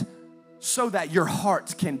that your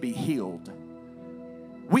hearts can be healed.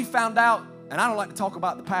 We found out, and I don't like to talk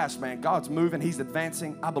about the past, man. God's moving. He's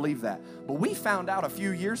advancing. I believe that. But we found out a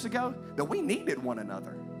few years ago that we needed one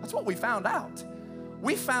another. That's what we found out.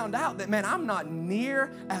 We found out that, man, I'm not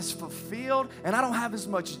near as fulfilled and I don't have as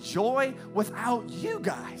much joy without you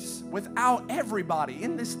guys, without everybody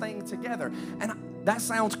in this thing together. And that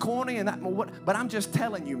sounds corny, but I'm just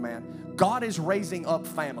telling you, man, God is raising up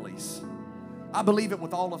families. I believe it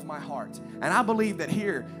with all of my heart. And I believe that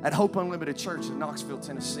here at Hope Unlimited Church in Knoxville,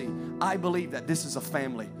 Tennessee, I believe that this is a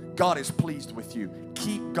family. God is pleased with you.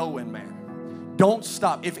 Keep going, man. Don't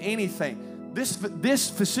stop. If anything, this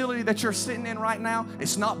facility that you're sitting in right now,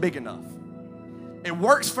 it's not big enough. It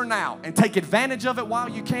works for now, and take advantage of it while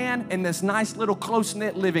you can in this nice little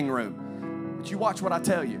close-knit living room. But you watch what I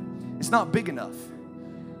tell you. It's not big enough.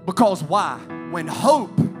 Because why? When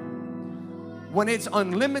it's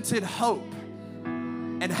unlimited hope,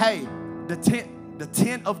 and hey, the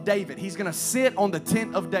tent of David, he's going to sit on the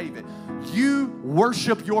tent of David. You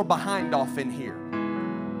worship your behind off in here.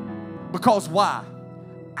 Because why?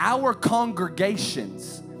 Our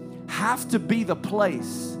congregations have to be the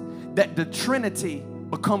place that the Trinity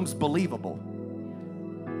becomes believable.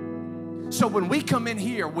 So when we come in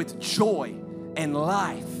here with joy and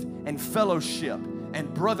life and fellowship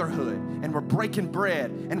and brotherhood, and we're breaking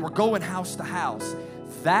bread and we're going house to house,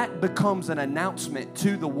 that becomes an announcement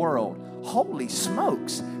to the world. Holy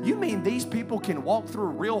smokes, you mean these people can walk through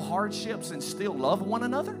real hardships and still love one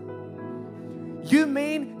another? You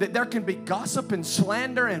mean that there can be gossip and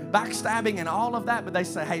slander and backstabbing and all of that, but they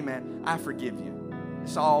say, hey man, I forgive you.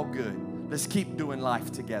 It's all good. Let's keep doing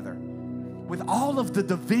life together. With all of the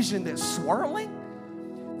division that's swirling,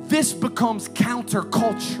 this becomes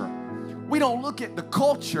counterculture. We don't look at the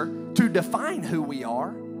culture to define who we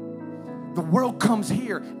are. The world comes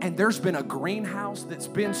here, and there's been a greenhouse that's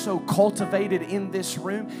been so cultivated in this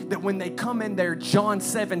room that when they come in there, John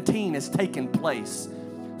 17 is taking place.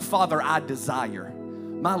 Father, I desire.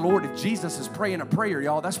 My Lord, if Jesus is praying a prayer,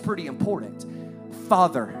 y'all, that's pretty important.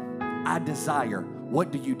 Father, I desire.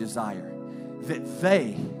 What do you desire? That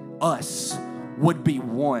they, us, would be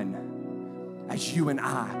one as you and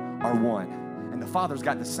I are one. And the Father's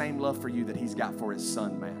got the same love for you that He's got for His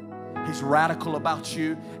Son, man. He's radical about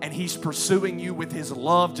you, and He's pursuing you with His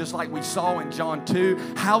love, just like we saw in John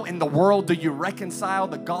 2. How in the world do you reconcile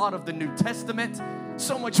the God of the New Testament?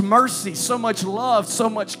 So much mercy, so much love, so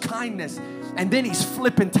much kindness. And then He's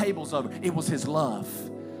flipping tables over. It was His love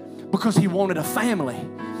because He wanted a family.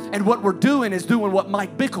 And what we're doing is doing what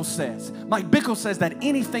Mike Bickle says. Mike Bickle says that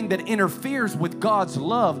anything that interferes with God's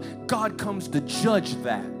love, God comes to judge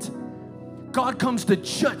that. God comes to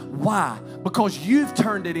judge. Why? Because you've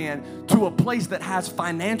turned it in to a place that has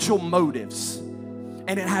financial motives.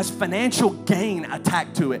 And it has financial gain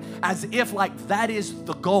attacked to it. As if like that is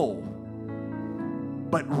the goal.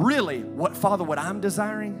 But really, Father, what I'm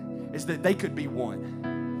desiring is that they could be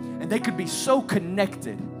one. And they could be so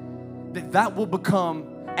connected that that will become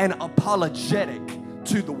an apologetic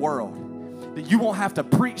to the world. That you won't have to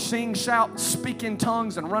preach, sing, shout, speak in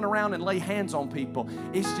tongues, and run around and lay hands on people.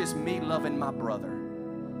 It's just me loving my brother.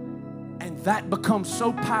 And that becomes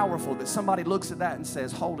so powerful that somebody looks at that and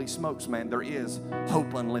says, holy smokes, man, there is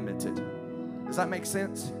hope unlimited. Does that make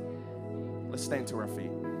sense? Let's stand to our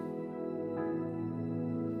feet.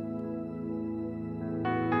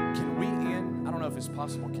 Can we end? I don't know if it's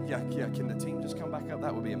possible. Can the team just come back up?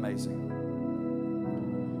 That would be amazing.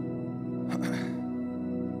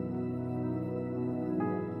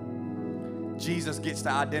 Jesus gets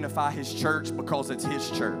to identify His church because it's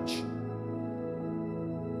His church.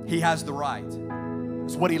 He has the right.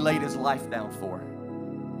 It's what He laid His life down for.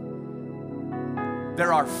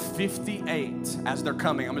 There are 58 as they're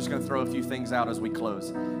coming. I'm just going to throw a few things out as we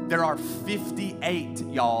close. There are 58,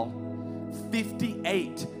 y'all.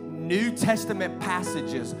 58 New Testament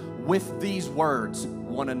passages with these words,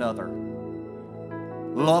 one another.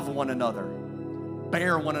 Love one another.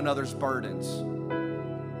 Bear one another's burdens.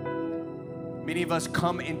 Many of us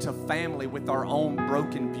come into family with our own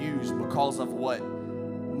broken views because of what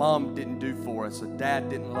mom didn't do for us, or dad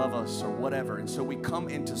didn't love us, or whatever. And so we come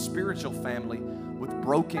into spiritual family with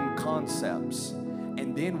broken concepts.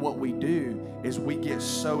 And then what we do is we get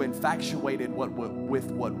so infatuated with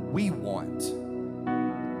what we want.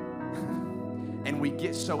 And we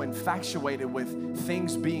get so infatuated with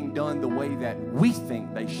things being done the way that we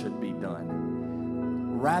think they should be done.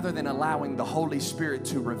 Rather than allowing the Holy Spirit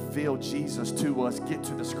to reveal Jesus to us, get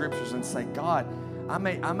to the scriptures and say, God, I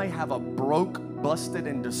may have a broke, busted,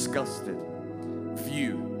 and disgusted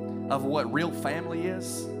view of what real family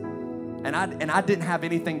is. And I didn't have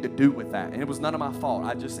anything to do with that. And it was none of my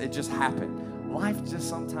fault. It just happened. Life just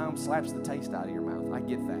sometimes slaps the taste out of your mouth. I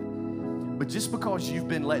get that. But just because you've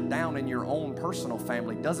been let down in your own personal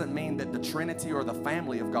family doesn't mean that the Trinity or the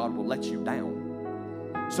family of God will let you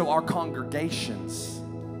down. So our congregations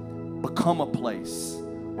become a place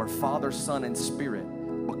where Father, Son, and Spirit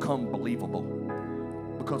become believable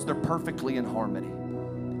because they're perfectly in harmony.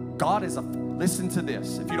 God is listen to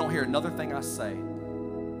this. If you don't hear another thing I say,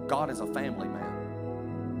 God is a family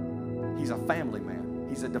man. He's a family man.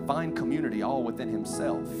 He's a divine community all within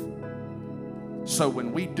Himself. So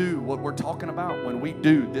when we do what we're talking about, when we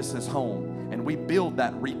do This Is Home, and we build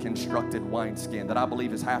that reconstructed wineskin that I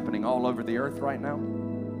believe is happening all over the earth right now,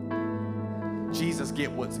 Jesus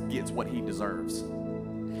gets what He deserves.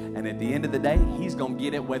 And at the end of the day, He's going to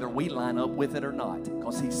get it whether we line up with it or not,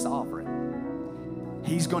 because He's sovereign.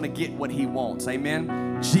 He's going to get what He wants.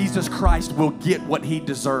 Amen? Jesus Christ will get what He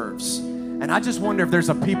deserves. And I just wonder if there's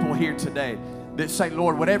a people here today that say,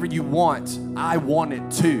 Lord, whatever you want, I want it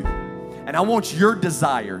too. And I want your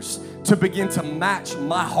desires to begin to match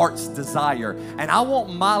my heart's desire. And I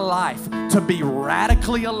want my life to be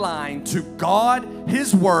radically aligned to God,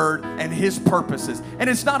 His Word, and His purposes. And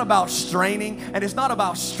it's not about straining, and it's not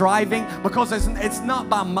about striving, because it's not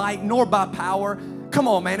by might nor by power. Come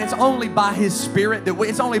on, man. It's only by His Spirit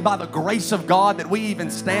it's only by the grace of God that we even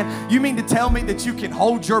stand. You mean to tell me that you can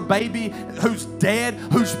hold your baby who's dead,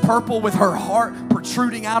 who's purple with her heart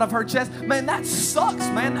protruding out of her chest? Man, that sucks,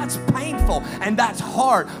 man. That's painful and that's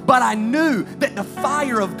hard. But I knew that the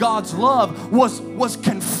fire of God's love was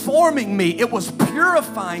conforming me. It was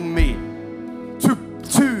purifying me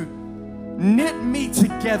to knit me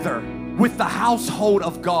together with the household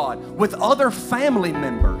of God, with other family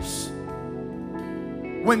members.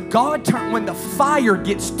 When the fire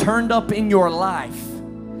gets turned up in your life,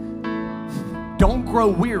 don't grow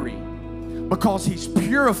weary, because He's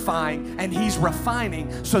purifying and He's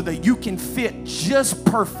refining so that you can fit just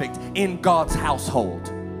perfect in God's household.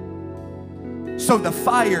 So the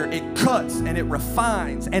fire, it cuts and it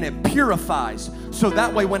refines and it purifies, so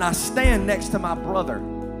that way when I stand next to my brother,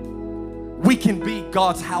 we can be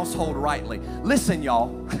God's household rightly. Listen, y'all.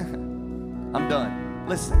 I'm done.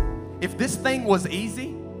 Listen. If this thing was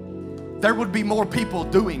easy, there would be more people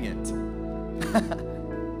doing it.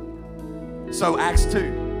 So Acts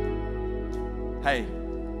 2. Hey,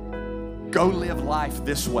 go live life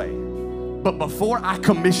this way. But before I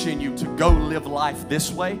commission you to go live life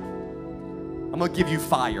this way, I'm going to give you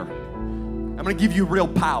fire. I'm going to give you real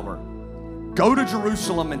power. Go to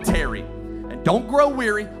Jerusalem and tarry. And don't grow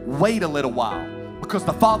weary. Wait a little while, because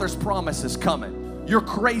the Father's promise is coming. You're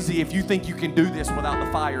crazy if you think you can do this without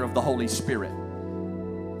the fire of the Holy Spirit.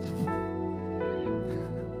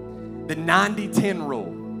 The 90-10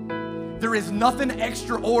 rule. There is nothing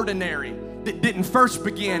extraordinary that didn't first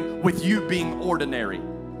begin with you being ordinary.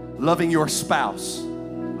 Loving your spouse,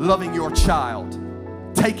 loving your child,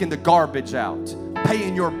 taking the garbage out,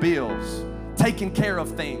 paying your bills, taking care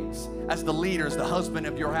of things as the leader, as the husband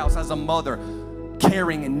of your house, as a mother,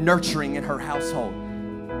 caring and nurturing in her household.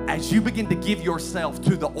 As you begin to give yourself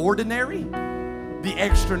to the ordinary, the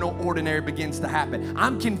extraordinary begins to happen.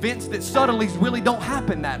 I'm convinced that subtleties really don't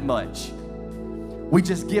happen that much. We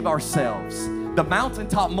just give ourselves. The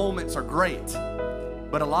mountaintop moments are great,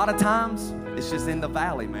 but a lot of times it's just in the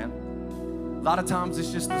valley, man. A lot of times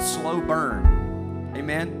it's just the slow burn.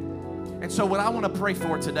 Amen? And so what I want to pray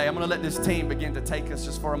for today, I'm going to let this team begin to take us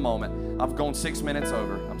just for a moment. I've gone 6 minutes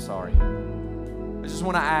over. I'm sorry. I just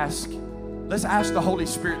want to ask, let's ask the Holy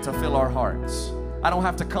Spirit to fill our hearts. I don't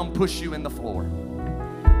have to come push you in the floor.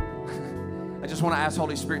 I just want to ask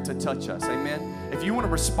Holy Spirit to touch us. Amen? If you want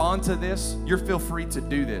to respond to this, you're feel free to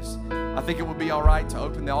do this. I think it would be all right to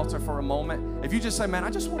open the altar for a moment. If you just say, man,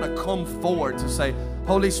 I just want to come forward to say,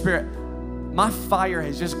 Holy Spirit, my fire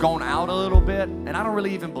has just gone out a little bit, and I don't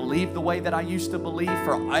really even believe the way that I used to believe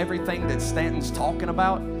for everything that Stanton's talking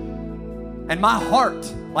about. And my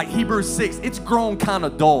heart, like Hebrews 6, it's grown kind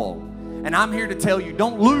of dull. And I'm here to tell you,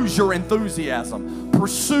 don't lose your enthusiasm.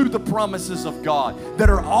 Pursue the promises of God that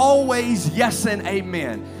are always yes and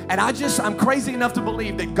amen. And I'm crazy enough to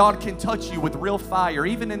believe that God can touch you with real fire,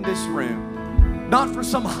 even in this room. Not for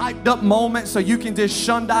some hyped up moment so you can just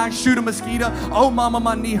shundai, shoot a mosquito. Oh, mama,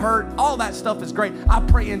 my knee hurt. All that stuff is great. I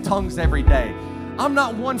pray in tongues every day. I'm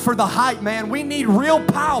not one for the hype, man. We need real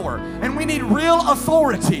power, and we need real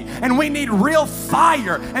authority, and we need real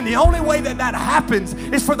fire. And the only way that that happens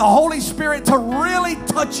is for the Holy Spirit to really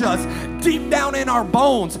touch us deep down in our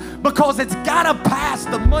bones, because it's got to pass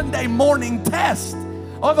the Monday morning test.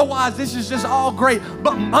 Otherwise, this is just all great.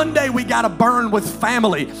 But Monday, we got to burn with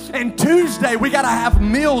family. And Tuesday, we got to have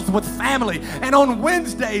meals with family. And on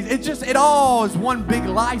Wednesdays, it all is one big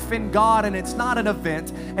life in God, and it's not an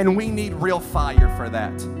event. And we need real fire for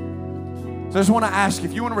that. So I just want to ask,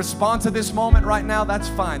 if you want to respond to this moment right now, that's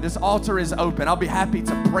fine. This altar is open. I'll be happy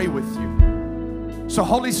to pray with you. So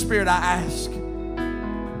Holy Spirit, I ask,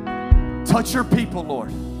 touch your people,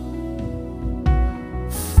 Lord.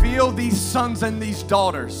 Feel these sons and these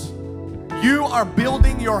daughters. You are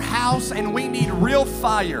building your house, and we need real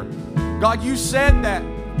fire. God, you said that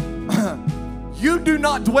you do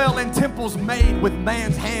not dwell in temples made with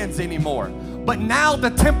man's hands anymore. But now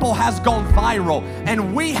the temple has gone viral,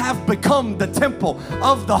 and we have become the temple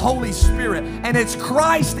of the Holy Spirit. And it's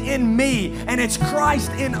Christ in me, and it's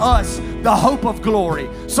Christ in us, the hope of glory.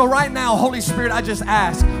 So right now, Holy Spirit, I just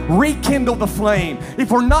ask, rekindle the flame.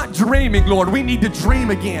 If we're not dreaming, Lord, we need to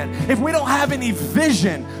dream again. If we don't have any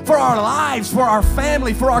vision for our lives, for our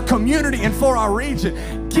family, for our community, and for our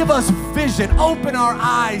region, give us vision. Open our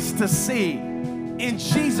eyes to see. In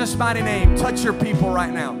Jesus' mighty name, touch your people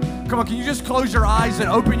right now. Come on, can you just close your eyes and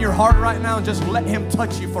open your heart right now and just let Him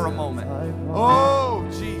touch you for a moment? Oh,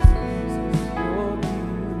 Jesus.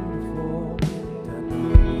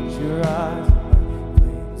 Your eyes like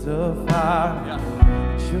flames of fire.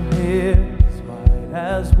 Your hair is white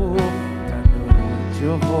as wool. I know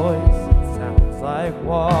your voice, it sounds like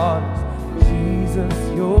waters. Jesus,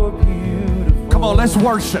 you're beautiful. Come on, let's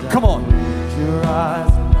worship. Come on. Your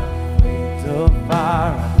eyes are like flames of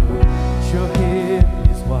fire. I know that your hair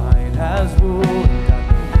is white as wool. And I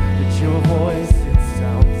know that your voice, it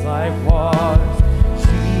sounds like waters.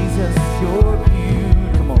 Jesus, you're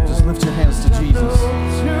beautiful. Come on, just lift your hands to Jesus. Just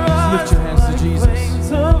lift your hands to Jesus.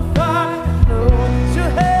 Flames of fire. I know that your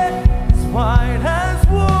hair is white as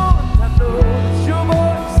wool. And I know that your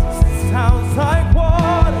voice, it sounds like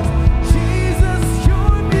waters. Jesus,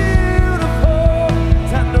 you're beautiful.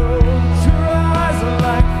 And I know that your eyes are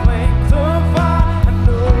like flames of fire. I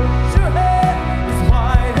know that your hair is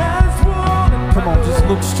white as wool. And Come on, just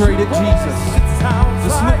look straight at Jesus.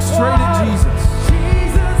 Just look straight at Jesus.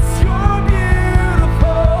 Jesus, you're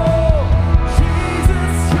beautiful.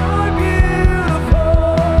 Jesus, you're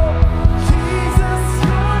beautiful. Jesus,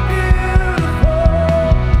 you're beautiful.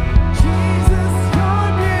 Jesus,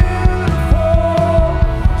 you're beautiful.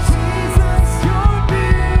 Jesus, you're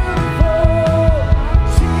beautiful.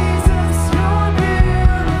 Jesus, you're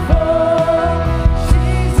beautiful.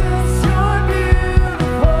 Jesus, you're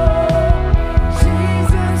beautiful.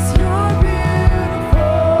 Jesus, you're beautiful.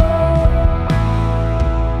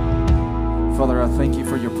 Father, I thank you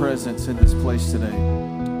for your presence in this place today.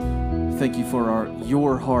 Thank you for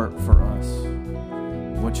your heart for us,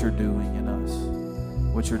 what you're doing in us,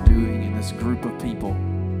 what you're doing in this group of people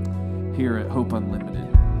here at Hope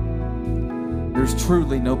Unlimited. There's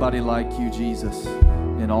truly nobody like you, Jesus,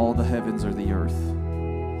 in all the heavens or the earth.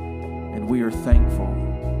 And we are thankful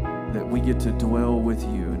that we get to dwell with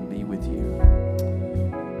you and be with you.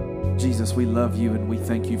 Jesus, we love you and we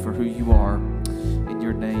thank you for who you are. In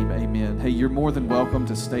your name, amen. Hey, you're more than welcome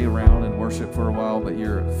to stay around and worship for a while, but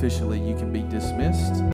you can be dismissed.